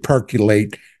to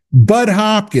percolate. Bud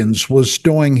Hopkins was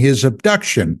doing his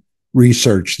abduction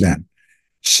research then.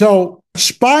 So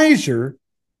Spicer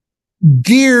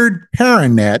geared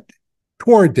Paranet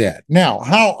toward that. Now,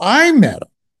 how I met him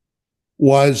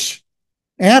was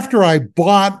after I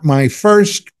bought my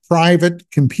first private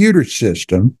computer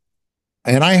system,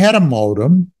 and I had a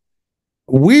modem.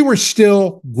 We were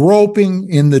still groping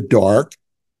in the dark.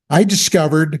 I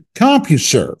discovered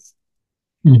CompuServe.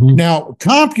 Now,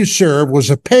 CompuServe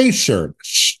was a pay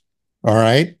service, all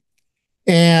right?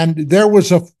 And there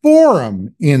was a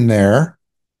forum in there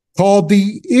called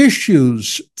the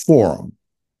Issues Forum.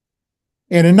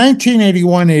 And in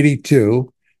 1981-82,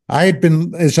 I had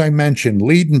been, as I mentioned,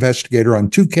 lead investigator on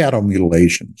 2 cattle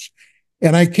mutilations.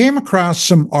 And I came across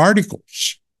some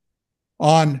articles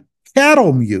on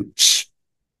cattle mutes,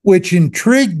 which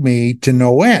intrigued me to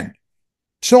no end.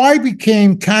 So I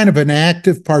became kind of an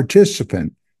active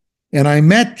participant, and I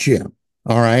met Jim,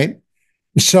 all right?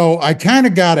 So I kind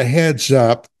of got a heads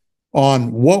up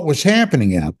on what was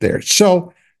happening out there.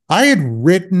 So I had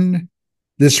written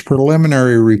this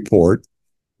preliminary report.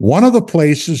 One of the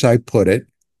places I put it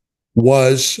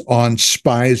was on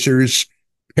Spizer's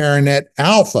Paranet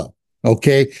Alpha,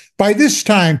 okay? By this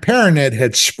time, Paranet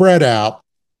had spread out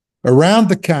around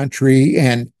the country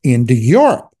and into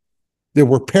Europe. There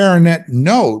were Paranet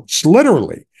nodes,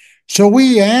 literally. So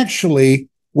we actually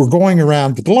were going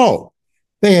around the globe.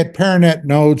 They had Paranet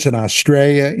nodes in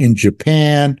Australia, in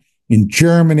Japan, in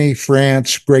Germany,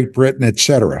 France, Great Britain,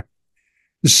 etc.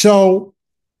 So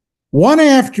one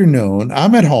afternoon,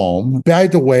 I'm at home. By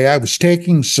the way, I was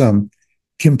taking some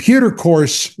computer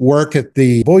course work at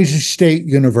the Boise State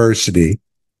University,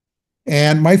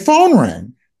 and my phone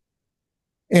rang.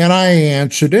 And I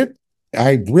answered it.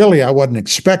 I wasn't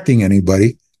expecting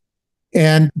anybody.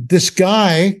 And this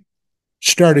guy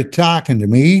started talking to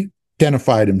me,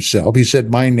 identified himself. He said,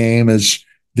 my name is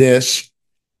this.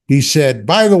 He said,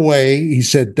 by the way, he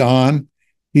said, Don,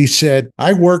 he said,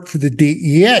 I work for the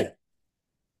DEA,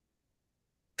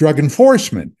 Drug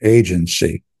Enforcement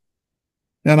Agency.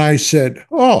 And I said,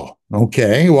 oh,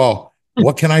 okay, well,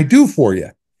 what can I do for you?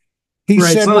 He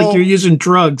said, it's not like you're using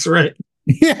drugs, right?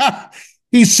 Yeah.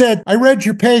 He said, I read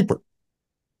your paper.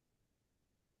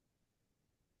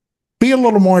 Be a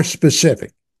little more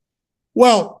specific.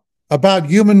 Well, about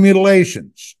human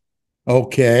mutilations.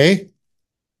 Okay.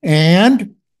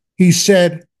 And he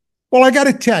said, well, I got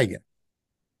to tell you.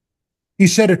 He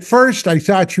said, at first, I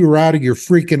thought you were out of your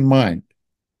freaking mind.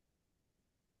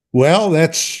 Well,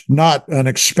 that's not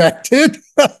unexpected.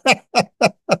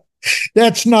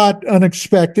 That's not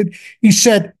unexpected. He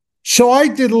said, so I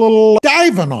did a little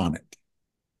diving on it.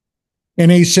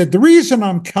 And he said, the reason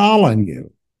I'm calling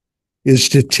you is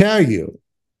to tell you,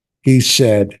 he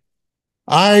said,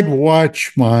 I'd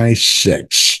watch my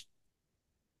 6.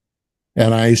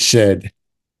 And I said,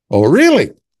 oh,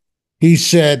 really? He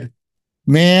said,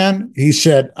 man, he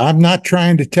said, I'm not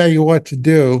trying to tell you what to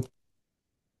do,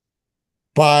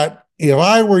 but if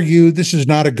I were you, this is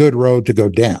not a good road to go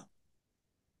down.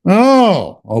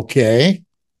 Oh, okay.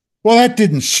 Well, that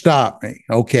didn't stop me.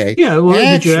 Okay. Yeah. Well,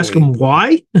 did you ask him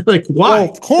why? Like, why? Well,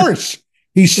 of course.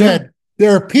 He said,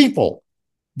 there are people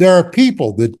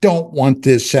that don't want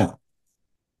this out.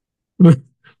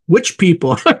 Which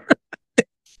people?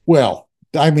 Well,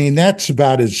 I mean, that's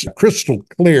about as crystal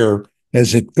clear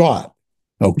as it got.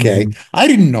 Okay. I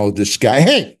didn't know this guy.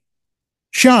 Hey,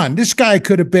 Sean, this guy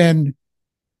could have been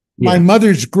my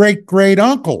mother's great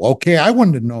uncle. Okay. I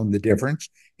wouldn't have known the difference.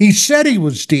 He said he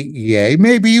was DEA.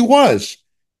 Maybe he was.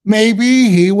 Maybe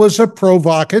he was a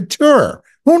provocateur.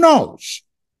 Who knows?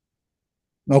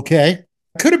 Okay.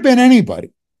 Could have been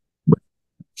anybody.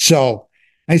 So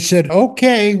I said,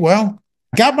 okay, well,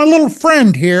 I got my little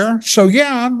friend here. So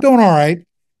yeah, I'm doing all right.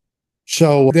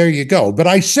 So there you go. But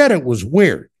I said it was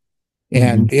weird.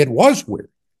 And it was weird.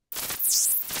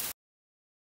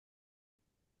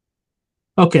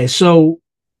 Okay. So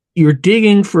you're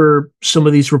digging for some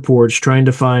of these reports, trying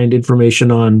to find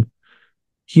information on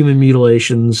human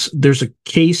mutilations. There's a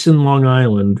case in Long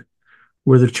Island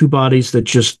where there are 2 bodies that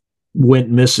just went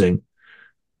missing.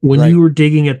 When you were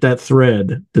digging at that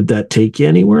thread, did that take you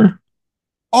anywhere?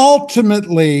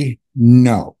 Ultimately,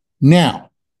 no.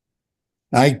 Now,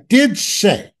 I did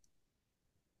say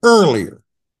earlier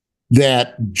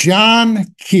that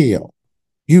John Keel,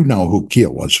 you know who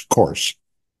Keel was, of course.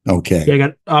 Okay. Yeah, I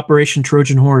got Operation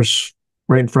Trojan Horse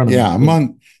right in front of me. Yeah,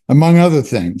 among other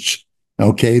things.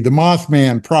 Okay, the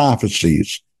Mothman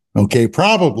prophecies. Okay,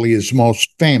 probably is most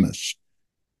famous.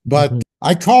 But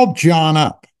I called John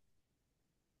up.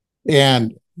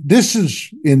 And this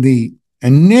is in the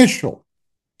initial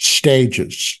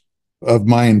stages of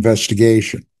my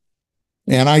investigation.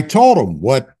 And I told him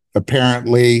what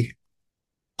apparently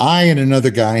I and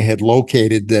another guy had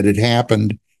located that had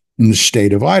happened in the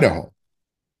state of Idaho.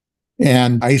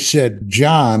 And I said,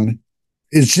 John,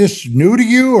 is this new to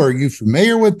you? Are you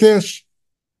familiar with this?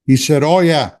 He said, oh,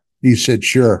 yeah. He said,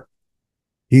 sure.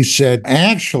 He said,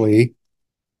 actually,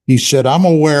 he said, I'm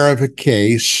aware of a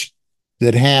case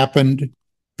that happened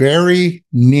very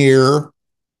near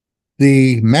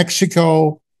the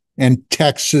Mexico and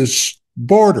Texas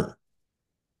border.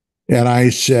 And I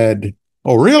said,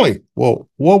 oh, really? Well,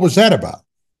 what was that about?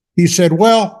 He said,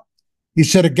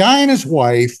 a guy and his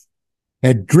wife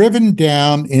had driven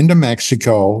down into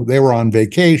Mexico. They were on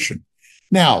vacation.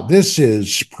 Now, this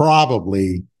is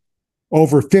probably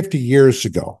over 50 years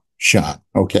ago, Sean,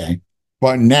 okay?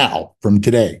 But now, from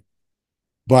today,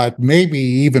 but maybe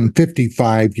even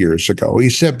 55 years ago. He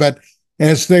said, but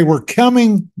as they were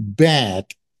coming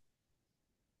back,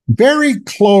 very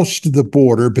close to the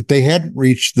border, but they hadn't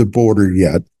reached the border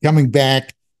yet, coming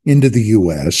back into the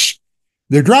U.S.,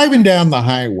 they're driving down the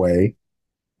highway,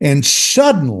 and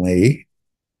suddenly,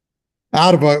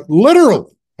 out of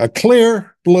literally a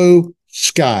clear blue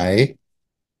sky,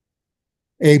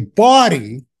 a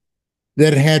body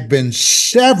that had been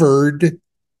severed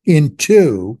in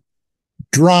two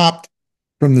dropped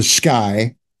from the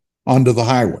sky onto the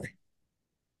highway.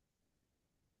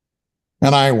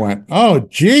 And I went, oh,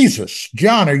 Jesus,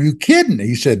 John, are you kidding?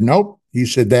 He said, nope. He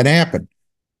said, that happened.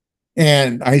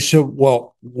 And I said,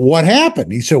 well, what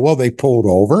happened? He said, well, they pulled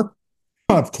over.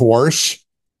 Of course,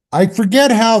 I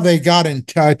forget how they got in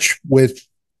touch with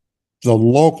the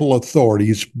local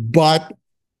authorities, but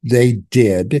they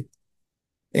did.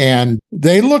 And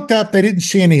they looked up, they didn't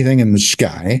see anything in the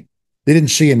sky. They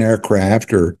didn't see an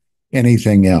aircraft or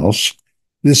anything else.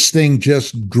 This thing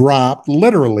just dropped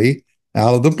literally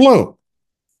out of the blue.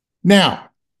 Now,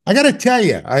 I got to tell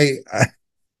you,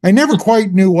 I never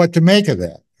quite knew what to make of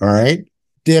that. All right.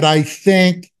 Did I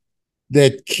think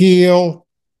that Keel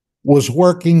was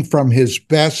working from his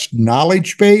best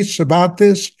knowledge base about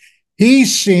this? He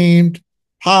seemed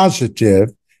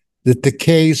positive that the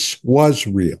case was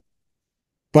real.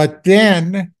 But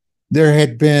then there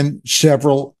had been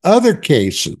several other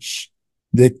cases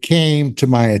that came to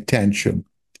my attention,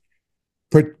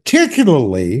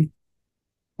 particularly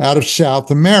out of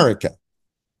South America.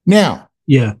 Now,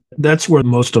 yeah, that's where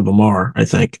most of them are, I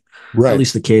think. Right. At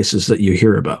least the cases that you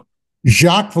hear about.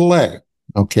 Jacques Vallée,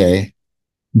 okay,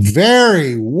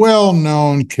 very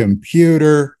well-known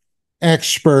computer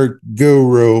expert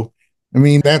guru. I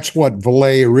mean, that's what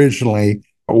Vallée originally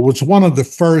was, one of the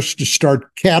first to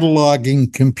start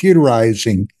cataloging,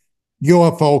 computerizing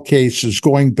UFO cases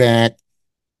going back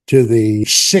to the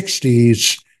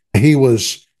 60s. He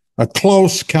was a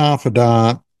close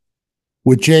confidant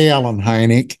with J. Allen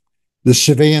Hynek, the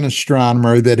civilian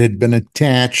astronomer that had been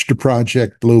attached to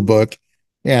Project Blue Book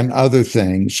and other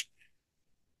things,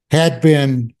 had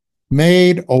been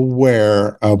made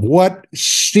aware of what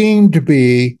seemed to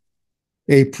be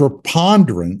a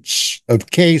preponderance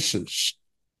of cases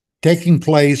taking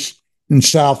place in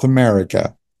South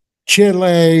America,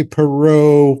 Chile,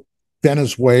 Peru,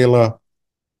 Venezuela,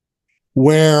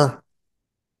 where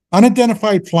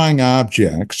unidentified flying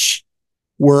objects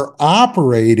were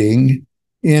operating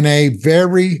in a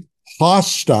very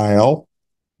hostile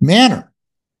manner,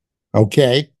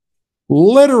 okay?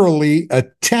 Literally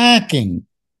attacking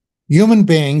human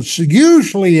beings,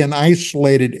 usually in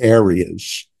isolated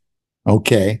areas,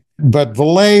 okay? But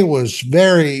Vallée was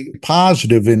very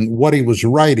positive in what he was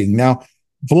writing. Now,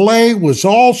 Vallée was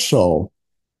also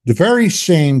the very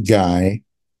same guy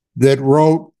that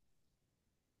wrote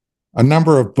a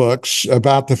number of books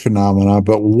about the phenomena,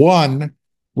 but one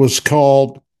was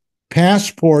called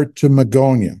Passport to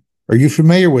Magonia. Are you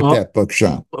familiar with that book,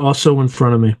 Sean? Also in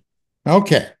front of me.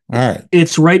 Okay. All right.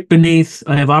 It's right beneath.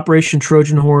 I have Operation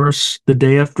Trojan Horse, The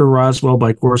Day After Roswell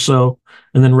by Corso,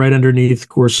 and then right underneath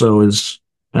Corso is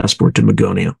Passport to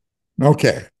Magonia.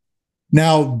 Okay.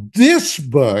 Now, this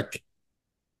book,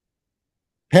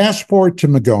 Passport to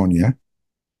Magonia,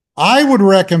 I would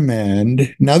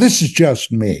recommend, now this is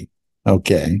just me,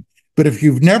 okay, but if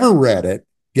you've never read it,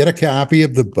 get a copy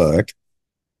of the book,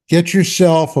 get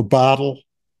yourself a bottle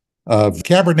of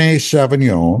Cabernet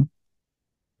Sauvignon,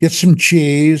 get some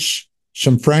cheese,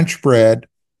 some French bread,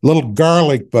 a little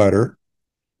garlic butter,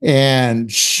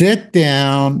 and sit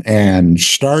down and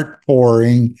start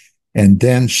pouring and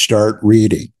then start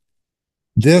reading.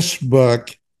 This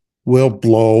book will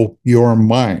blow your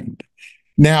mind.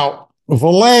 Now,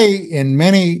 Vallée, in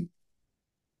many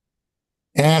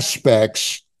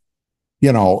aspects,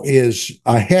 is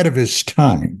ahead of his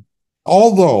time.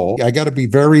 Although, I got to be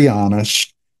very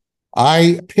honest,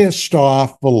 I pissed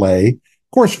off Vallée.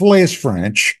 Of course, Vallée is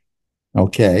French,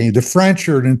 okay? The French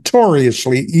are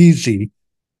notoriously easy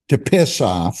to piss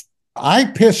off. I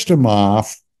pissed him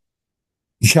off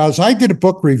because I did a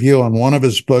book review on one of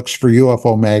his books for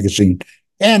UFO Magazine.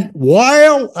 And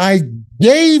while I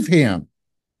gave him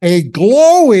a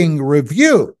glowing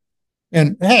review,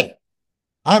 and hey,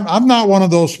 I'm not one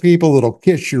of those people that'll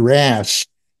kiss your ass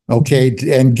okay,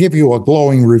 and give you a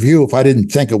glowing review if I didn't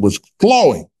think it was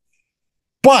glowing.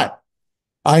 But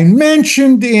I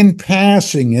mentioned in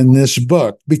passing in this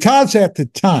book, because at the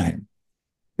time,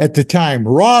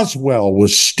 Roswell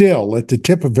was still at the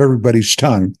tip of everybody's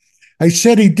tongue. I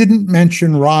said he didn't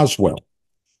mention Roswell.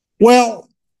 Well,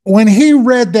 when he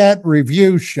read that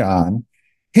review, Sean,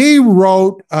 he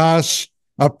wrote us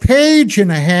a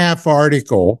 1.5-page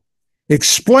article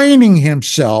explaining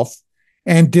himself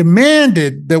and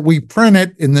demanded that we print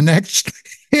it in the next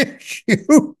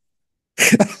issue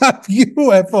of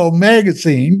UFO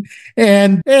magazine.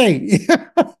 And hey,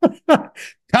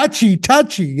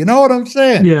 touchy, you know what I'm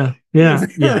saying? Yeah.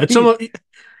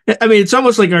 It's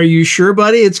almost like, are you sure,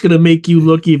 buddy? It's going to make you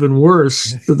look even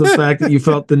worse to the fact that you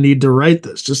felt the need to write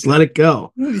this. Just let it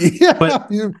go. Yeah. But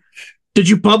did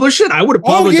you publish it? I would have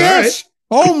published it. Oh, yes.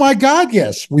 Oh, my God,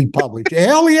 yes, we published.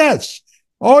 Hell, yes.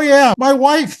 Oh, yeah. My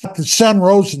wife, the sun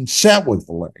rose and set with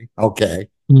Larry. Okay.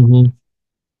 Mm-hmm.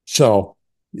 So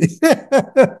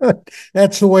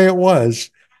that's the way it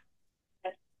was.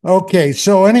 Okay,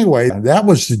 so anyway, that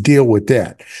was the deal with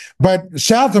that. But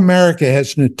South America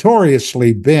has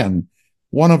notoriously been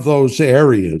one of those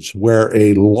areas where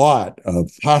a lot of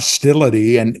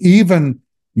hostility and even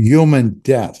human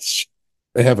deaths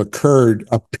have occurred,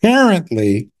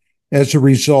 apparently as a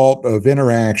result of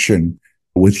interaction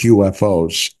with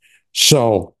UFOs.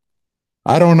 So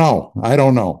I don't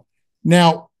know.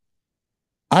 Now,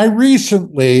 I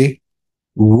recently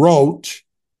wrote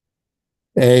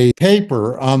a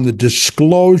paper on the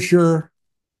disclosure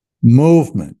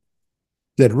movement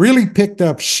that really picked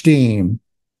up steam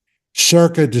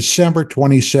circa December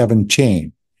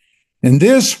 2017. And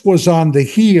this was on the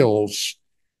heels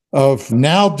of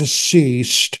now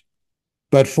deceased,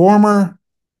 but former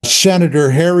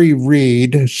Senator Harry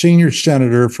Reid, senior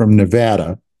senator from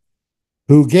Nevada,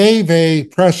 who gave a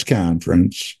press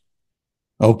conference,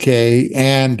 okay,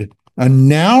 and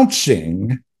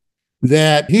announcing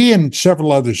that he and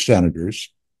several other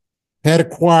senators had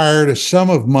acquired a sum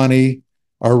of money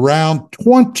around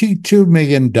 $22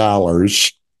 million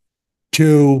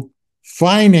to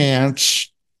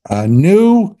finance a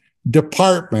new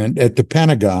department at the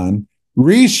Pentagon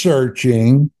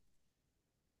researching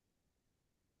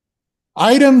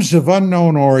items of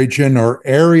unknown origin or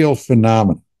aerial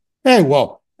phenomena. Hey,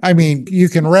 well, I mean, you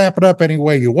can wrap it up any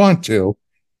way you want to.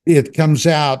 It comes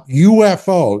out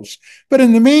UFOs. But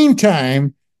in the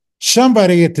meantime,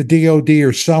 somebody at the DOD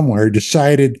or somewhere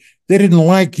decided they didn't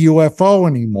like UFO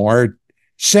anymore. It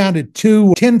sounded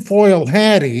too tinfoil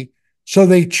hatty, so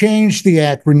they changed the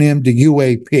acronym to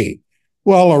UAP.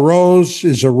 Well, a rose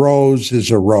is a rose is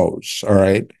a rose, all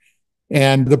right?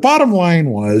 And the bottom line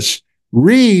was,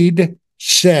 Reid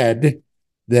said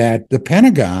that the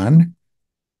Pentagon,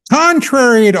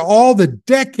 contrary to all the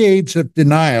decades of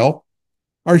denial,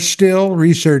 are still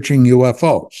researching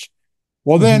UFOs.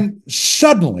 Well, then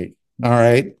suddenly, all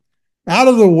right, out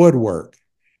of the woodwork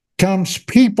comes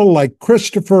people like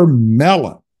Christopher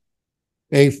Mellon,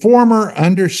 a former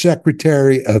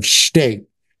Undersecretary of State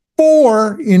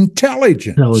for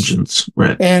Intelligence.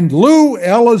 Right. And Lou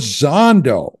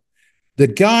Elizondo, the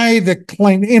guy that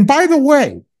claimed, and by the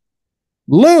way,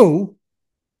 Lou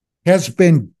has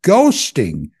been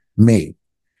ghosting me.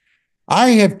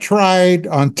 I have tried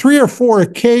on 3 or 4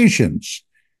 occasions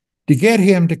to get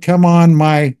him to come on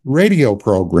my radio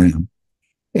program.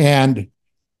 And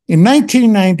in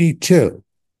 1992,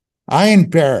 I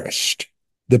embarrassed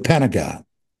the Pentagon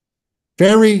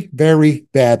very, very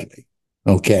badly,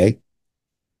 okay?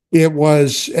 It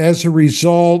was as a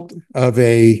result of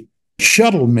a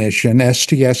shuttle mission,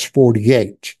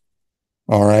 STS-48,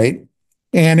 all right?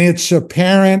 And its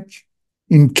apparent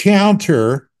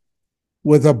encounter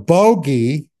with a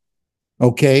bogey,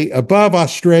 okay, above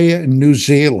Australia and New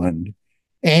Zealand,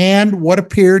 and what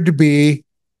appeared to be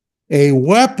a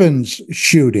weapons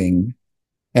shooting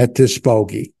at this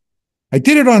bogey. I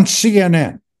did it on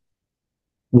CNN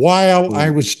while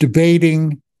I was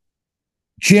debating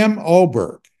Jim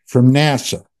Oberg from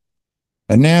NASA,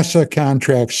 a NASA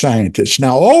contract scientist.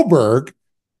 Now, Oberg,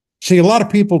 see, a lot of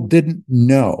people didn't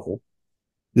know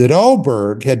that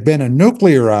Oberg had been a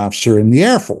nuclear officer in the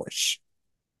Air Force.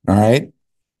 All right.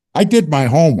 I did my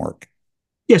homework.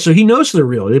 Yeah, so he knows they're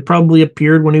real. It probably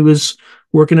appeared when he was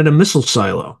working at a missile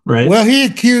silo, right? Well, he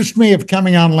accused me of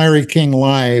coming on Larry King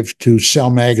Live to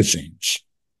sell magazines.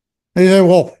 He said,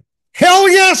 well, hell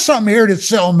yes, I'm here to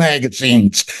sell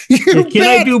magazines. Can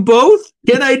I do both?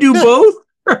 Can I do both?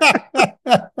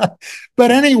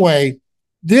 But anyway,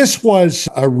 this was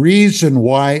a reason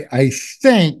why I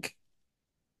think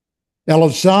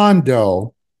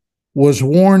Elizondo was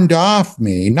warned off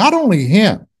me, not only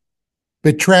him,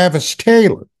 But Travis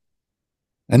Taylor,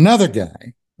 another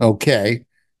guy, okay,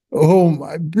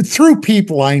 whom through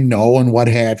people I know and what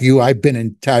have you, I've been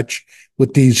in touch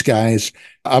with these guys.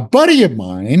 A buddy of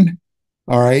mine,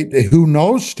 all right, who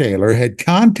knows Taylor, had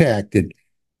contacted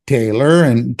Taylor,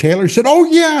 and Taylor said, "Oh,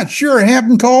 yeah, sure, have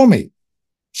him call me."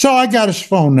 So I got his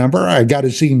phone number, I got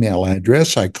his email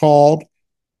address, I called,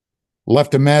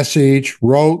 left a message,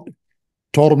 wrote,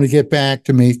 told him to get back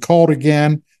to me, called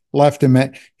again, left him.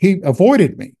 He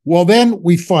avoided me. Well, then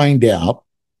we find out,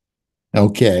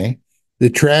 okay,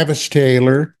 that Travis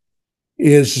Taylor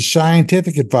is a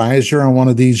scientific advisor on one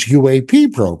of these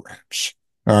UAP programs.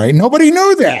 All right. Nobody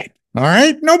knew that. All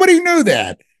right. Nobody knew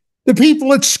that. The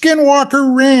people at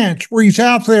Skinwalker Ranch, where he's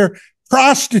out there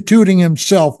prostituting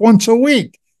himself once a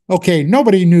week. Okay.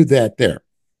 Nobody knew that there.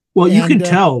 Well, you can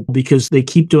tell because they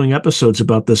keep doing episodes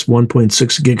about this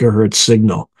 1.6 gigahertz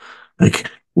signal.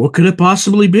 Like, what could it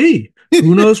possibly be?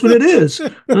 Who knows what it is?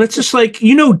 And it's just like,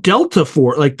 Delta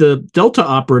like the Delta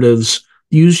operatives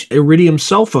use Iridium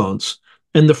cell phones.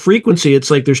 And the frequency, it's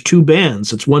like there's two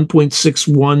bands. It's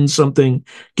 1.61 something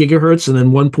gigahertz and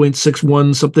then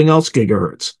 1.61 something else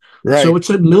gigahertz. Right. So it's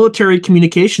a military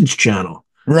communications channel.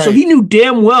 Right. So he knew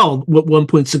damn well what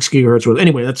 1.6 gigahertz was.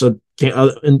 Anyway, that's an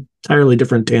entirely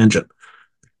different tangent.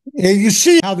 You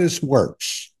see how this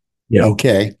works. Yeah.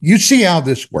 Okay. You see how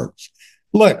this works.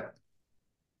 Look,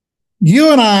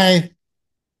 you and I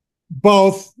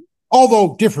both,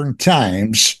 although different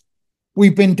times,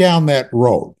 we've been down that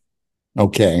road.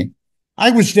 Okay.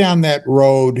 I was down that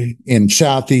road in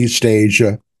Southeast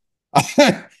Asia.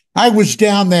 I was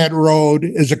down that road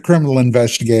as a criminal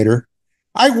investigator.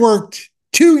 I worked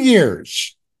 2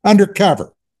 years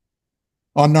undercover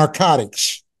on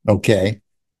narcotics. Okay.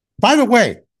 By the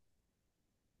way,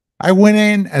 I went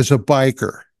in as a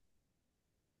biker.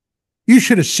 You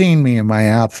should have seen me in my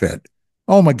outfit.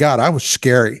 Oh my God, I was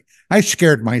scary. I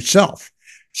scared myself.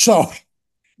 So,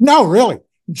 no, really.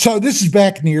 So this is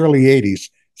back in the early 80s.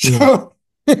 So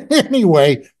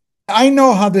anyway, I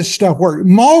know how this stuff works.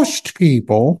 Most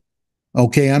people,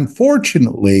 okay,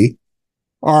 unfortunately,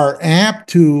 are apt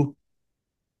to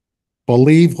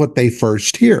believe what they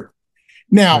first hear.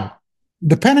 Now,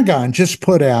 the Pentagon just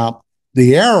put out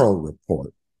the Arrow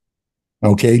report,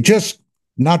 okay, just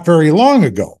not very long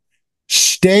ago,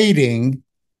 stating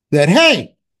that,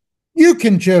 hey, you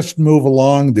can just move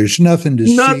along. There's nothing to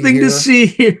see here. Nothing to see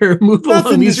here. Move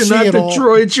along. These are not the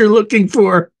droids you're looking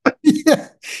for.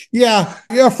 Yeah.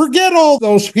 Forget all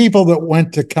those people that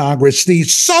went to Congress,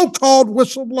 these so-called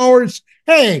whistleblowers.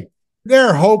 Hey,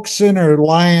 they're hoaxing or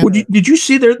lying. Well, did you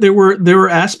see there were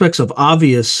aspects of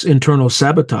obvious internal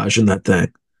sabotage in that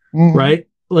thing, right?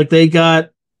 Like they got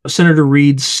Senator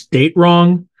Reid's date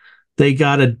wrong. They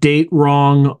got a date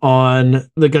wrong on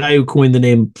the guy who coined the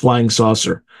name Flying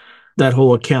Saucer. That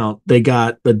whole account, they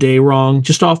got the day wrong,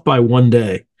 just off by 1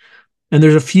 day. And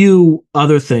there's a few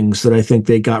other things that I think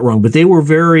they got wrong, but they were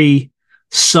very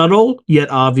subtle yet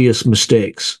obvious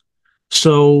mistakes.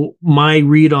 So my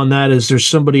read on that is there's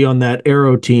somebody on that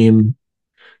Arrow team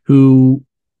who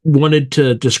wanted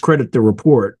to discredit the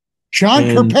report.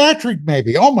 Sean Patrick,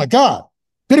 maybe. Oh my God.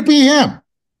 Could it be him?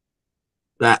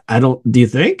 Do you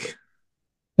think?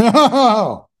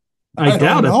 No. I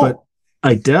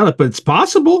doubt it, but it's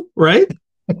possible, right?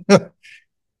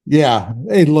 Yeah.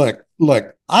 Hey, look,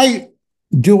 I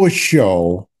do a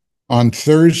show on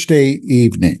Thursday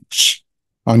evenings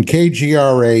on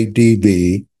KGRA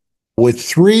DB with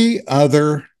 3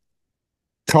 other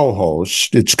co-hosts.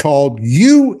 It's called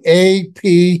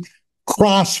UAP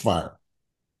Crossfire.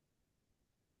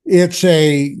 It's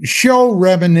a show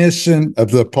reminiscent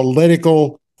of the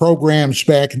political programs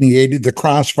back in the 80s, the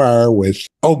Crossfire with,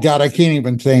 oh God, I can't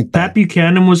even think. Pat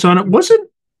Buchanan was on it.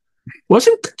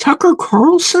 Wasn't Tucker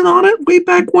Carlson on it way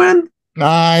back when?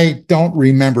 I don't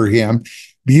remember him.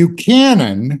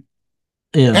 Buchanan,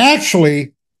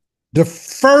 actually, the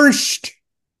first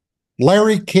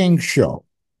Larry King show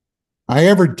I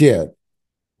ever did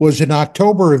was in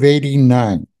October of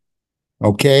 89.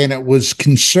 Okay. And it was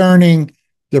concerning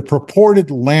the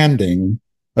purported landing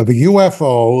of a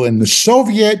UFO in the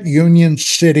Soviet Union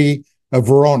city of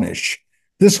Voronezh.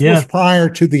 This was prior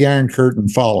to the Iron Curtain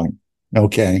falling.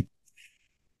 Okay.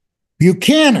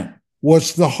 Buchanan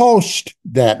was the host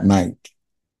that night.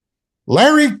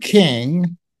 Larry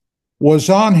King was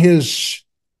on his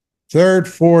 3rd,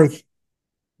 4th,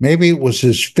 maybe it was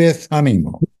his 5th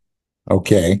honeymoon.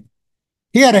 Okay.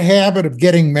 He had a habit of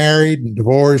getting married and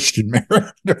divorced and married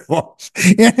and divorced.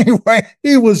 Anyway,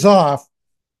 he was off,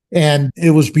 and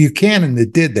it was Buchanan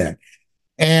that did that.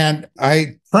 And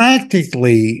I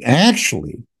practically,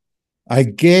 actually, I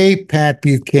gave Pat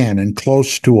Buchanan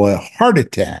close to a heart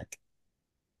attack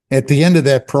at the end of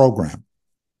that program.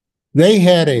 They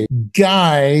had a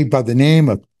guy by the name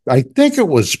of, I think it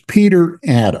was Peter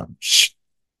Adams,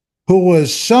 who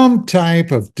was some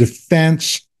type of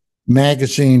defense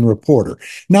magazine reporter.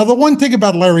 Now, the one thing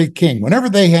about Larry King, whenever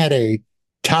they had a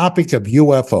topic of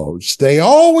UFOs, they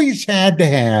always had to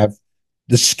have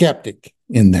the skeptic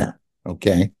in there,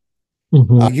 okay?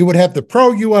 Mm-hmm. You would have the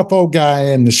pro-UFO guy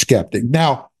and the skeptic.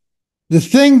 Now, the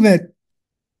thing that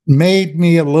made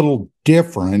me a little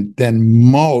different than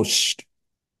most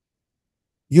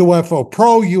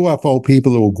pro-UFO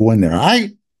people who will go in there, I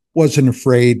wasn't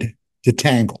afraid to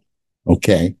tangle,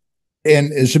 okay?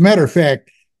 And as a matter of fact,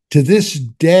 to this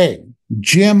day,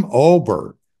 Jim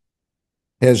Oberg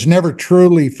has never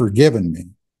truly forgiven me,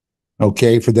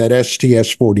 okay, for that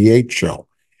STS-48 show,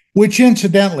 which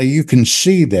incidentally, you can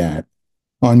see that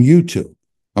on YouTube,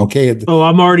 okay? Oh,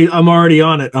 I'm already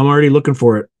on it. I'm already looking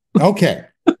for it. Okay.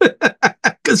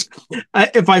 Because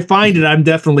if I find it, I'm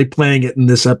definitely playing it in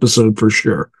this episode for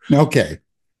sure. Okay.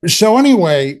 So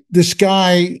anyway, this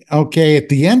guy, okay, at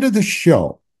the end of the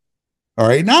show, all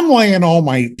right, and I'm laying all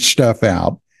my stuff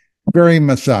out very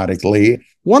methodically.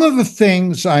 One of the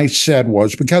things I said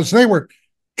was, because they were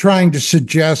trying to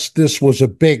suggest this was a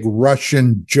big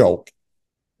Russian joke.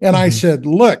 And I said,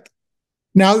 look,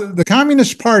 now the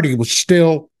Communist Party was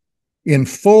still in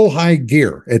full high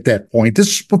gear at that point.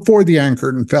 This is before the Iron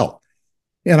Curtain fell.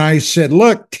 And I said,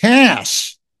 look,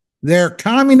 TASS, their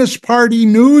Communist Party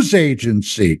news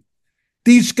agency,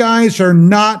 these guys are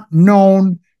not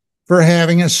known for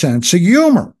having a sense of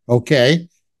humor, okay?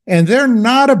 And they're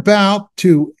not about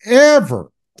to ever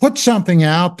put something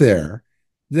out there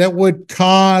that would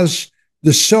cause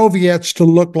the Soviets to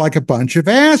look like a bunch of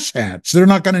asshats. They're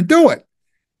not going to do it.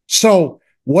 So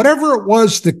whatever it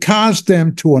was that caused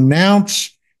them to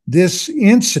announce this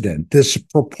incident, this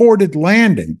purported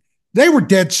landing, they were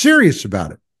dead serious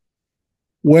about it.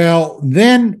 Well,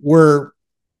 then we're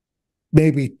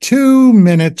maybe 2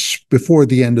 minutes before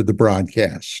the end of the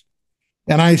broadcast.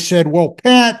 And I said, well,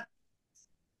 Pat,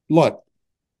 look,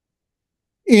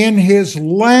 in his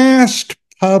last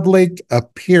public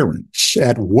appearance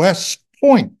at West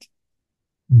Point,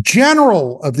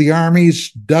 General of the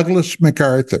Army's Douglas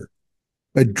MacArthur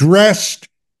addressed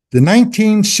the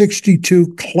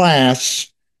 1962 class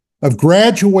of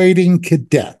graduating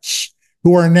cadets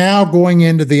who are now going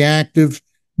into the active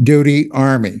duty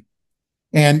Army.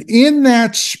 And in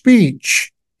that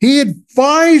speech, he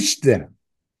advised them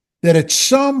that at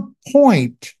some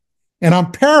point, and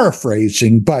I'm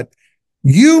paraphrasing, but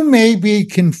you may be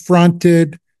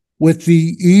confronted with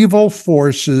the evil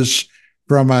forces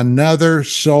from another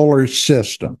solar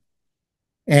system.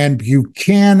 And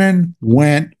Buchanan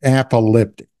went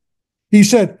apoplectic. He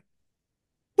said,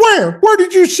 Where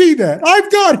did you see that?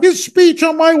 I've got his speech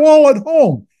on my wall at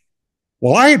home.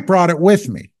 Well, I had brought it with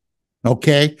me,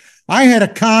 okay? I had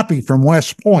a copy from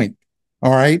West Point,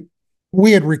 all right?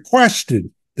 We had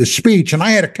requested the speech, and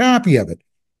I had a copy of it.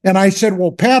 And I said,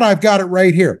 well, Pat, I've got it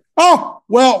right here. Oh,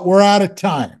 well, we're out of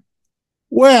time.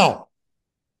 Well,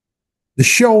 the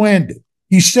show ended.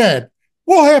 He said,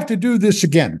 we'll have to do this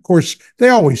again. Of course, they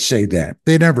always say that.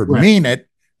 They never mean it,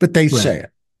 but they say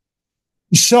it.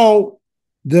 So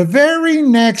the very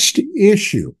next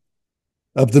issue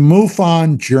of the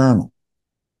MUFON Journal,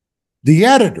 the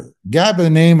editor, a guy by the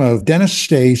name of Dennis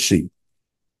Stacy,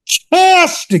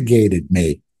 castigated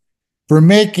me for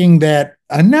making that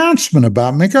announcement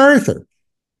about MacArthur.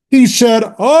 He said,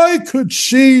 I could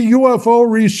see UFO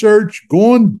research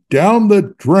going down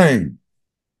the drain.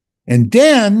 And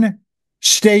then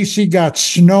Stacy got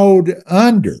snowed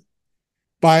under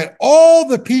by all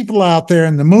the people out there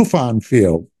in the MUFON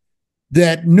field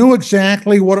that knew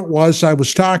exactly what it was I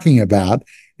was talking about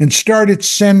and started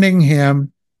sending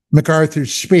him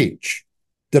MacArthur's speech.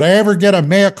 Did I ever get a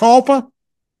mea culpa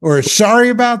or a sorry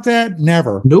about that?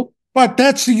 Never. Nope. But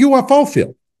that's the UFO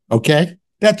field, okay?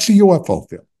 That's the UFO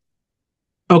field.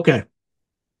 Okay.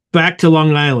 Back to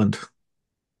Long Island.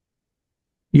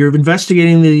 You're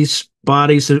investigating these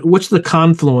bodies. What's the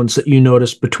confluence that you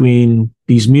noticed between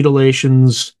these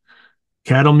mutilations,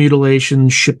 cattle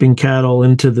mutilations, shipping cattle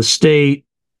into the state,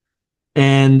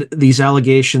 and these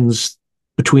allegations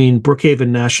between Brookhaven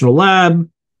National Lab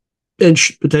and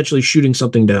potentially shooting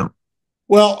something down?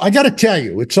 Well, I got to tell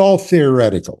you, it's all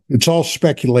theoretical. It's all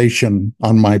speculation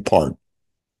on my part.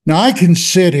 Now, I can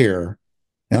sit here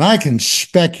and I can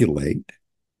speculate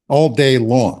all day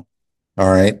long, all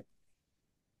right?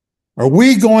 Are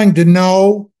we going to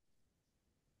know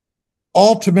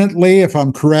ultimately if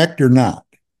I'm correct or not?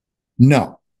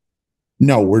 No.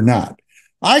 No, we're not.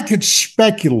 I could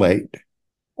speculate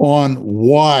on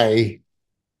why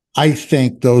I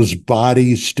think those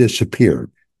bodies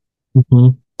disappeared.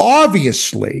 Mm-hmm.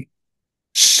 Obviously,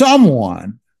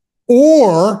 someone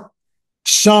or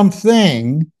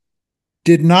something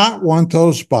did not want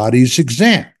those bodies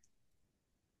examined.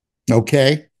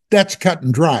 Okay? That's cut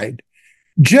and dried.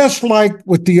 Just like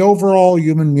with the overall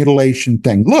human mutilation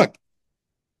thing. Look,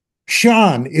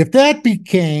 Sean, if that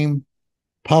became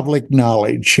public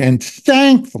knowledge, and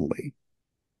thankfully,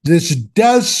 this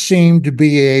does seem to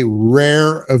be a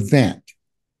rare event,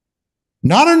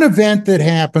 not an event that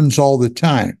happens all the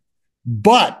time,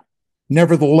 but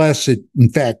nevertheless, it in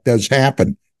fact does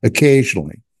happen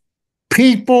occasionally.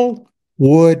 People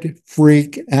would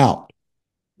freak out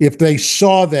if they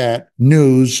saw that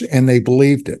news and they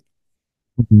believed it.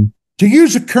 Mm-hmm. To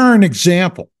use a current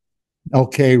example,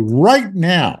 okay, right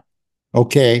now,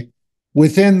 okay,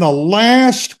 within the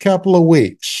last couple of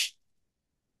weeks,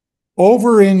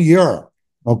 over in Europe,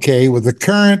 okay, with the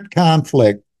current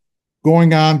conflict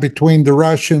going on between the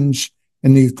Russians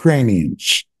and the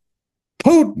Ukrainians,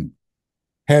 Putin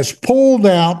has pulled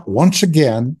out once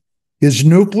again his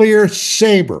nuclear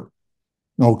saber,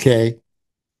 okay,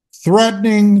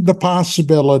 threatening the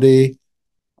possibility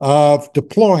of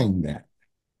deploying that.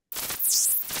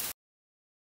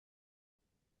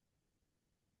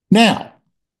 Now,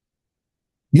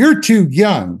 you're too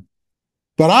young,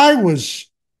 but I was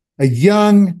a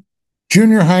young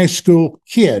junior high school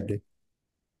kid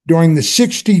during the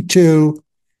 62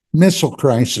 missile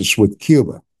crisis with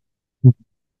Cuba.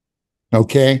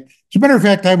 Okay? As a matter of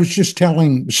fact, I was just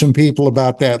telling some people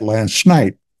about that last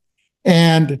night.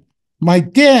 And my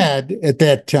dad at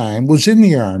that time was in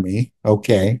the Army,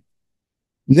 okay?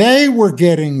 They were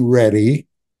getting ready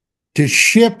to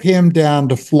ship him down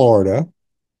to Florida.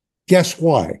 Guess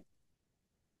why?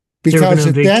 Because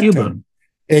at that Cuba. time,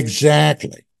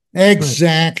 exactly.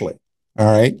 Right. All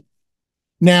right.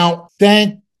 Now,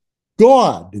 thank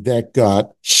God that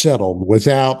got settled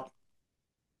without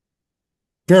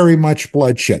very much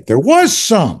bloodshed. There was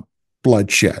some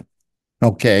bloodshed.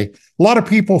 Okay. A lot of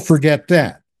people forget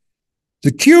that.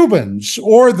 The Cubans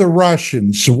or the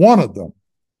Russians, one of them,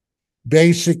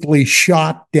 basically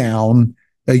shot down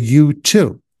a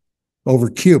U-2 over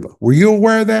Cuba. Were you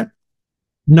aware of that?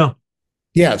 No.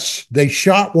 Yes, they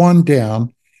shot one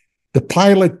down. The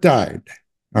pilot died.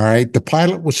 All right. The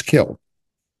pilot was killed.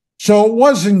 So it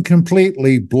wasn't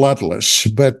completely bloodless,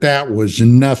 but that was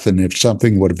nothing if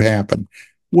something would have happened.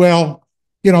 Well,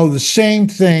 the same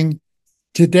thing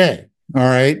today. All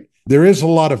right. There is a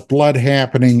lot of blood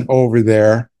happening over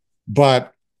there,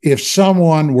 but if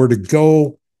someone were to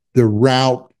go the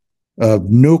route of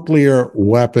nuclear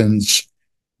weapons,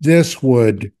 this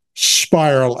would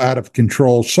spiral out of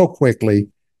control so quickly.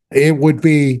 It would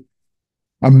be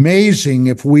amazing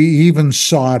if we even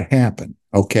saw it happen.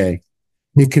 Okay.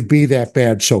 It could be that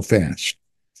bad so fast.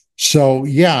 So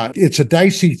yeah, it's a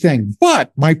dicey thing.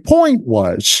 But my point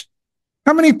was,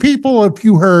 how many people have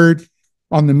you heard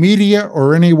on the media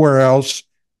or anywhere else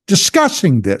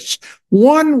discussing this?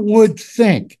 One would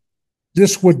think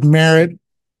this would merit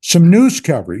some news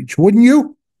coverage, wouldn't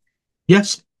you?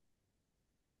 Yes.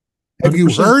 100%. Have you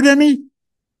heard any?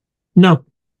 No.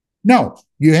 No,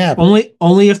 you haven't.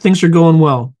 Only if things are going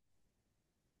well.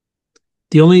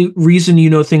 The only reason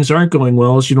things aren't going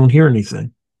well is you don't hear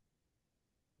anything.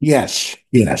 Yes.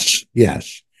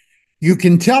 You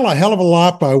can tell a hell of a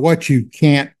lot by what you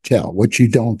can't tell, what you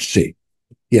don't see.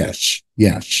 Yes.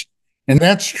 And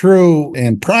that's true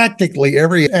in practically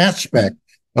every aspect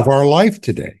of our life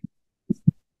today.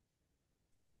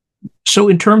 So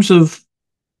in terms of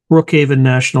Brookhaven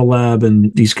National Lab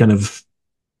and these kind of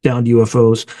downed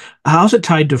UFOs, how's it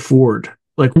tied to Ford?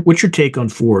 Like, what's your take on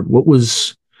Ford? What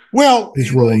was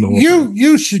his role in the whole thing?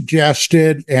 You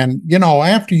suggested, and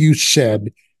after you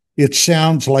said it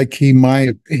sounds like he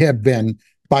might have been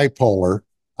bipolar,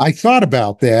 I thought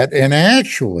about that, and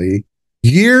actually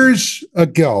years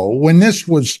ago, when this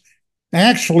was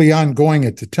actually ongoing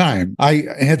at the time, I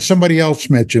had somebody else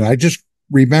mention, I just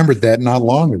remembered that not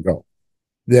long ago,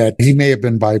 that he may have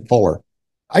been bipolar.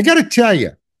 I got to tell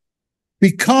you,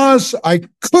 because I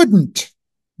couldn't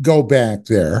go back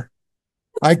there,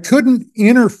 I couldn't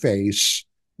interface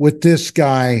with this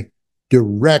guy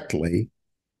directly,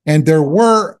 and there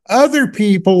were other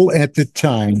people at the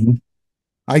time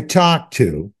I talked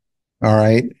to, all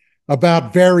right,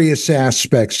 about various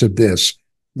aspects of this.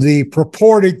 The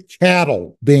purported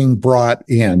cattle being brought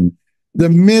in, the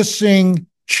missing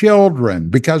children,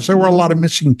 because there were a lot of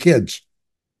missing kids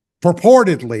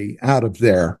purportedly out of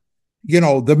there,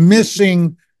 the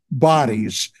missing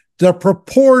bodies, the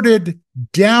purported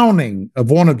downing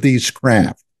of one of these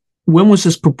craft. When was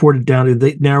this purported down? Did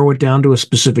they narrow it down to a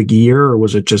specific year, or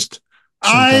was it just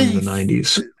sometime in the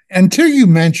 90s? Until you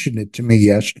mentioned it to me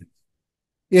yesterday,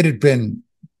 it had been,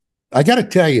 I got to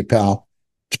tell you, pal,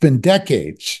 it's been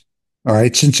decades, all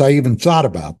right, since I even thought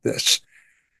about this.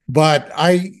 But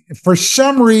for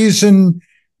some reason,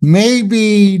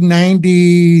 maybe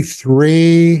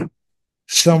 93,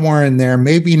 somewhere in there,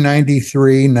 maybe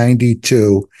 93,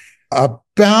 92,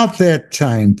 about that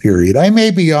time period. I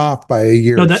may be off by a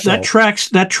year. No, that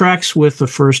tracks with the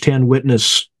firsthand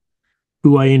witness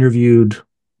who I interviewed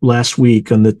last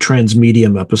week on the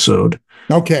Transmedium episode.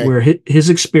 Okay. Where his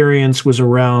experience was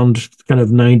around kind of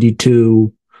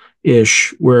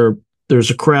 92-ish, where there's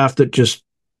a craft that just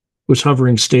was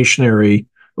hovering stationary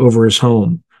over his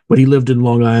home. But he lived in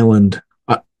Long Island.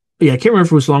 I can't remember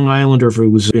if it was Long Island or if it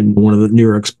was in one of the New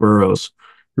York's boroughs.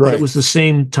 Right. But it was the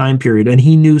same time period. And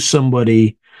he knew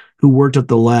somebody who worked at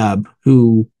the lab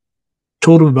who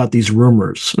told him about these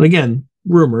rumors. And again,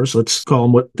 rumors, let's call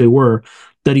them what they were,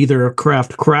 that either a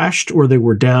craft crashed or they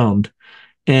were downed.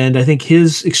 And I think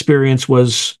his experience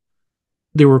was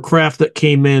there were craft that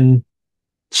came in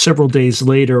several days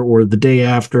later or the day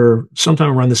after,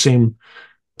 sometime around the same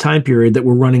time period, that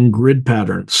were running grid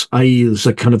patterns, i.e. it's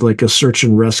a kind of like a search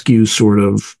and rescue sort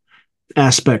of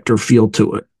aspect or feel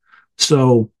to it.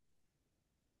 So,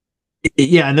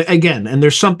 yeah, and again, and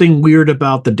there's something weird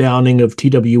about the downing of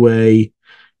TWA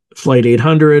Flight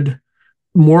 800.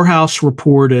 Morehouse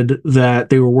reported that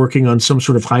they were working on some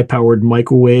sort of high-powered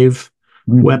microwave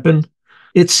weapon.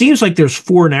 It seems like there's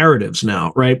 4 narratives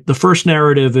now, right? The first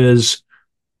narrative is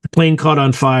the plane caught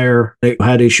on fire, they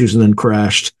had issues and then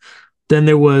crashed. Then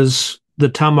there was the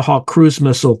Tomahawk cruise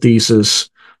missile thesis,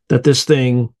 that this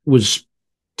thing was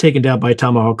taken down by a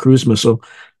Tomahawk cruise missile.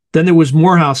 Then there was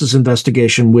Morehouse's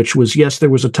investigation, which was, yes, there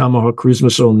was a Tomahawk cruise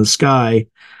missile in the sky,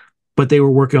 but they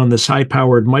were working on this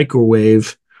high-powered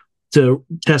microwave to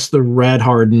test the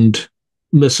rad-hardened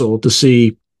missile to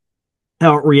see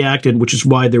how it reacted, which is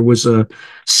why there was a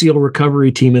SEAL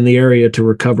recovery team in the area to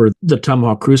recover the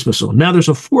Tomahawk cruise missile. Now there's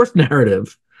a fourth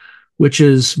narrative, which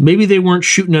is maybe they weren't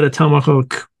shooting at a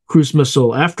Tomahawk cruise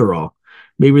missile after all.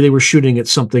 Maybe they were shooting at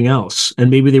something else,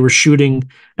 and maybe they were shooting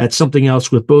at something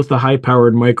else with both a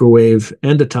high-powered microwave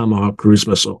and a Tomahawk cruise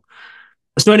missile.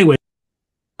 So anyway,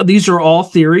 these are all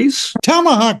theories.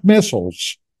 Tomahawk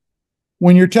missiles,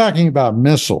 when you're talking about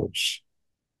missiles,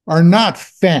 are not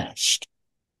fast.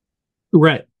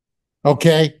 Right.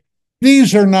 Okay?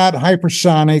 These are not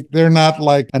hypersonic. They're not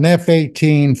like an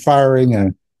F-18 firing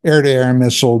an air-to-air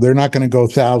missile. They're not going to go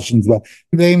thousands.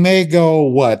 They may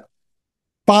go,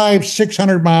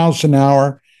 500-600 miles an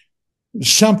hour,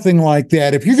 something like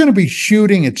that. If you're going to be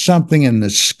shooting at something in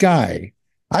the sky,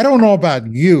 I don't know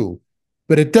about you,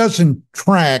 but it doesn't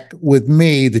track with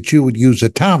me that you would use a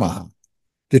Tomahawk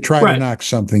to try to knock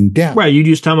something down. Right. You'd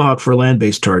use Tomahawk for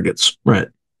land-based targets. Right.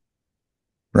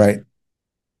 Right.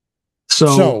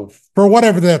 So for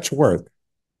whatever that's worth.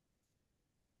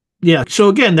 Yeah. So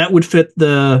again, that would fit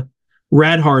the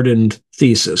rad-hardened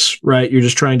thesis, right? You're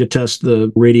just trying to test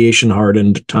the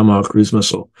radiation-hardened Tomahawk cruise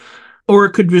missile. Or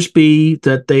it could just be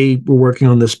that they were working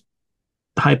on this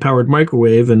high-powered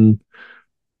microwave and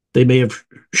they may have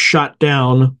shot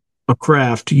down a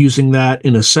craft using that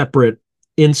in a separate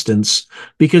instance,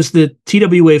 because the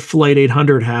TWA Flight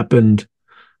 800 happened,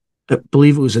 I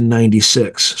believe it was in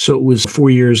 96. So it was 4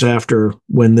 years after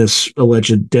when this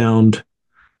alleged downed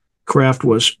craft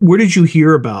was. Where did you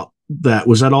hear about that?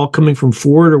 Was that all coming from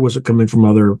Ford, or was it coming from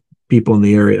other people in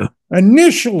the area?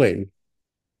 Initially,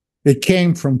 it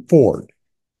came from Ford.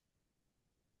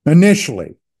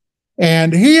 Initially.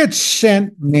 And he had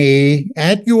sent me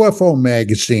at UFO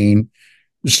Magazine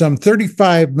some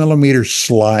 35 millimeter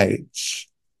slides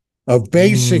of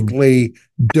basically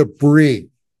debris.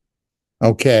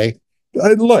 Okay.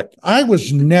 Look, I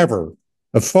was never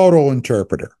a photo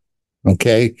interpreter.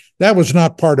 Okay. That was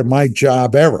not part of my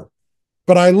job ever.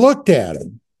 But I looked at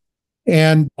him,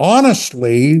 and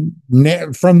honestly,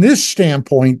 from this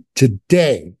standpoint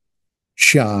today,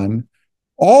 Sean,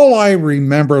 all I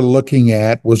remember looking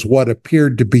at was what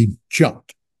appeared to be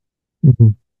junk. Mm-hmm.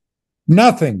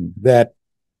 Nothing that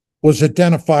was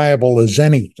identifiable as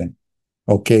anything.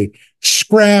 Okay.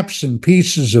 Scraps and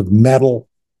pieces of metal,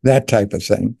 that type of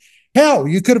thing. Hell,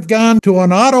 you could have gone to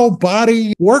an auto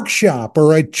body workshop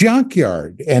or a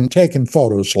junkyard and taken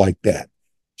photos like that.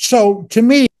 So to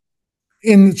me,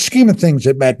 in the scheme of things,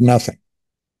 it meant nothing.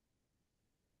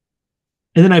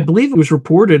 And then I believe it was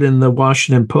reported in the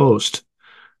Washington Post,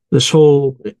 this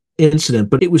whole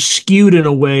incident, but it was skewed in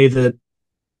a way that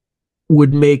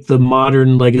would make the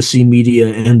modern legacy media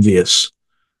envious,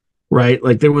 right?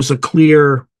 Like there was a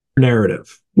clear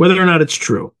narrative, whether or not it's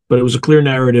true, but it was a clear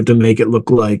narrative to make it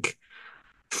look like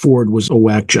Ford was a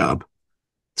whack job.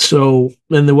 So,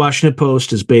 and the Washington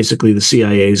Post is basically the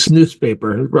CIA's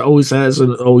newspaper. It always has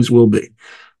and always will be.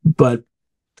 But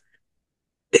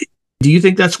do you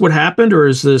think that's what happened, or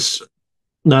is this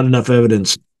not enough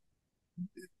evidence?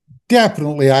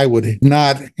 Definitely, I would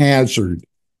not hazard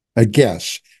a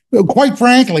guess. Quite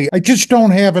frankly, I just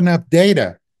don't have enough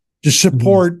data to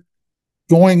support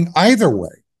going either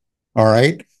way. All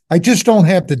right. I just don't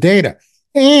have the data.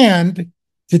 And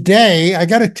today, I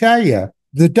got to tell you,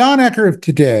 the Don Ecker of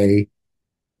today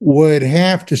would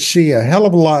have to see a hell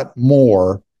of a lot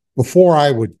more before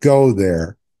I would go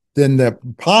there than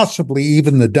possibly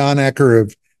even the Don Ecker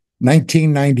of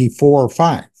 1994 or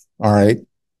 5. All right.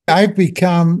 I've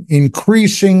become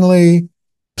increasingly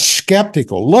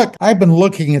skeptical. Look, I've been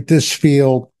looking at this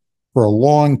field for a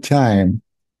long time,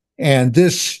 and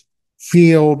this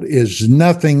field is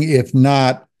nothing if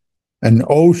not an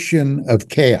ocean of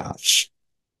chaos.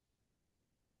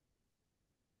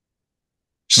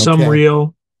 Some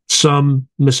real, some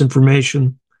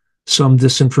misinformation, some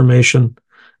disinformation.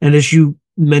 And as you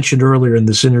mentioned earlier in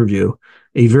this interview,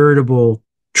 a veritable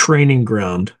training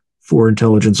ground for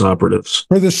intelligence operatives.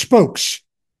 For the spooks.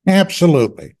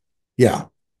 Absolutely. Yeah.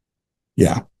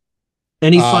 Yeah.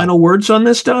 Any final words on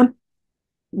this, Don?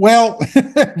 Well,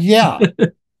 yeah.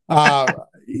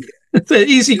 It's an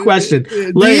easy question.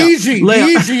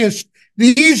 The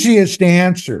easiest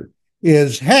answer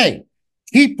is, hey,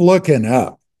 keep looking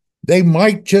up. They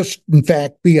might just, in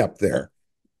fact, be up there.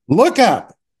 Look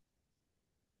up.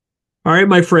 All right,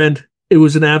 my friend. It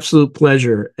was an absolute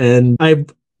pleasure. And I have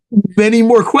many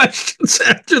more questions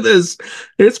after this.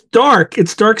 It's dark.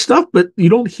 It's dark stuff, but you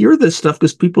don't hear this stuff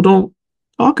because people don't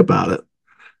talk about it.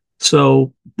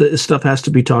 So this stuff has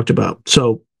to be talked about.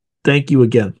 So thank you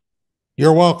again.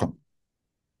 You're welcome.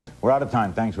 We're out of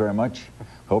time. Thanks very much.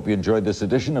 Hope you enjoyed this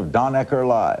edition of Don Ecker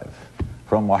Live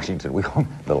from Washington. We hope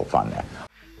a little fun there.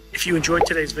 If you enjoyed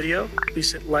today's video,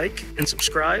 please hit like and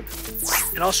subscribe,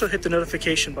 and also hit the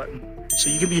notification button so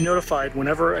you can be notified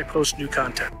whenever I post new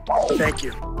content. Thank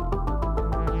you.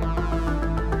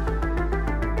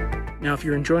 Now, if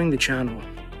you're enjoying the channel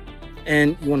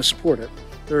and you want to support it,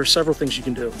 there are several things you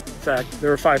can do. In fact,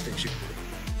 there are 5 things you can do.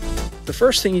 The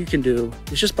first thing you can do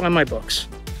is just buy my books.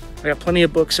 I got plenty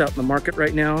of books out in the market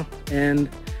right now, and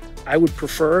I would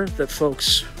prefer that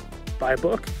folks buy a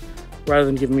book rather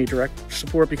than giving me direct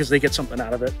support because they get something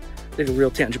out of it. They get a real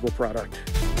tangible product.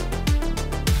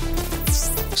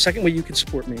 The second way you can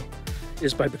support me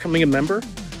is by becoming a member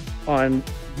on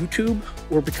YouTube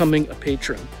or becoming a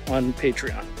patron on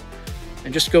Patreon.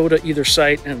 And just go to either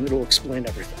site and it'll explain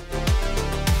everything.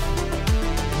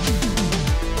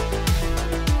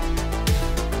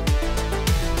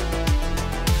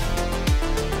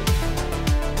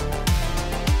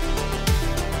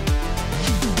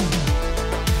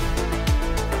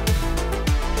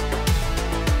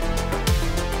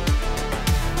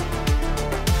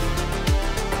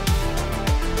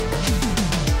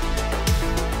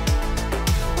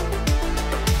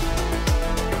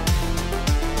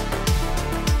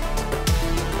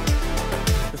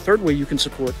 The third way you can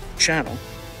support the channel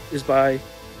is by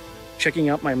checking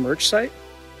out my merch site,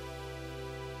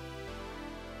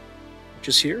 which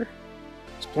is here.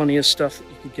 There's plenty of stuff that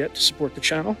you can get to support the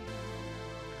channel.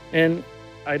 And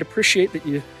I'd appreciate that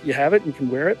you have it and can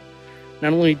wear it.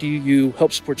 Not only do you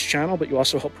help support the channel, but you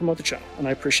also help promote the channel, and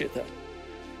I appreciate that.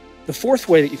 The fourth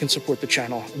way that you can support the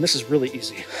channel, and this is really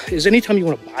easy, is anytime you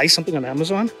want to buy something on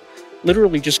Amazon,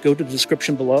 literally just go to the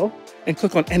description below and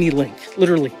click on any link,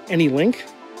 literally any link.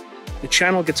 The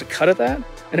channel gets a cut of that,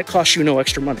 and it costs you no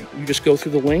extra money. You just go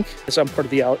through the link, as I'm part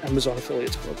of the Amazon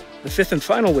Affiliates Club. The fifth and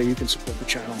final way you can support the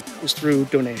channel is through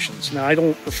donations. Now, I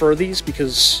don't prefer these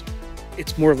because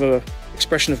it's more of an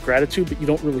expression of gratitude, but you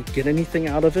don't really get anything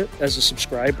out of it as a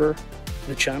subscriber to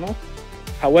the channel.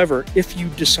 However, if you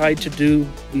decide to do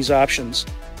these options,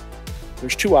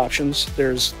 there's 2 options.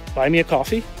 There's Buy Me a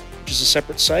Coffee, which is a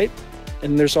separate site,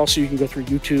 and there's also, you can go through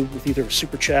YouTube with either a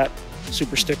super chat,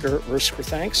 super sticker, or a super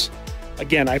thanks.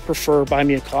 Again, I prefer Buy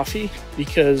Me a Coffee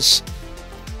because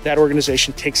that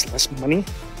organization takes less money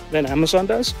than Amazon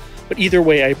does. But either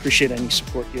way, I appreciate any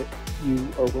support you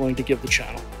are willing to give the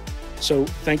channel. So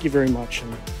thank you very much,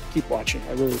 and keep watching.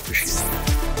 I really appreciate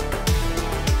it.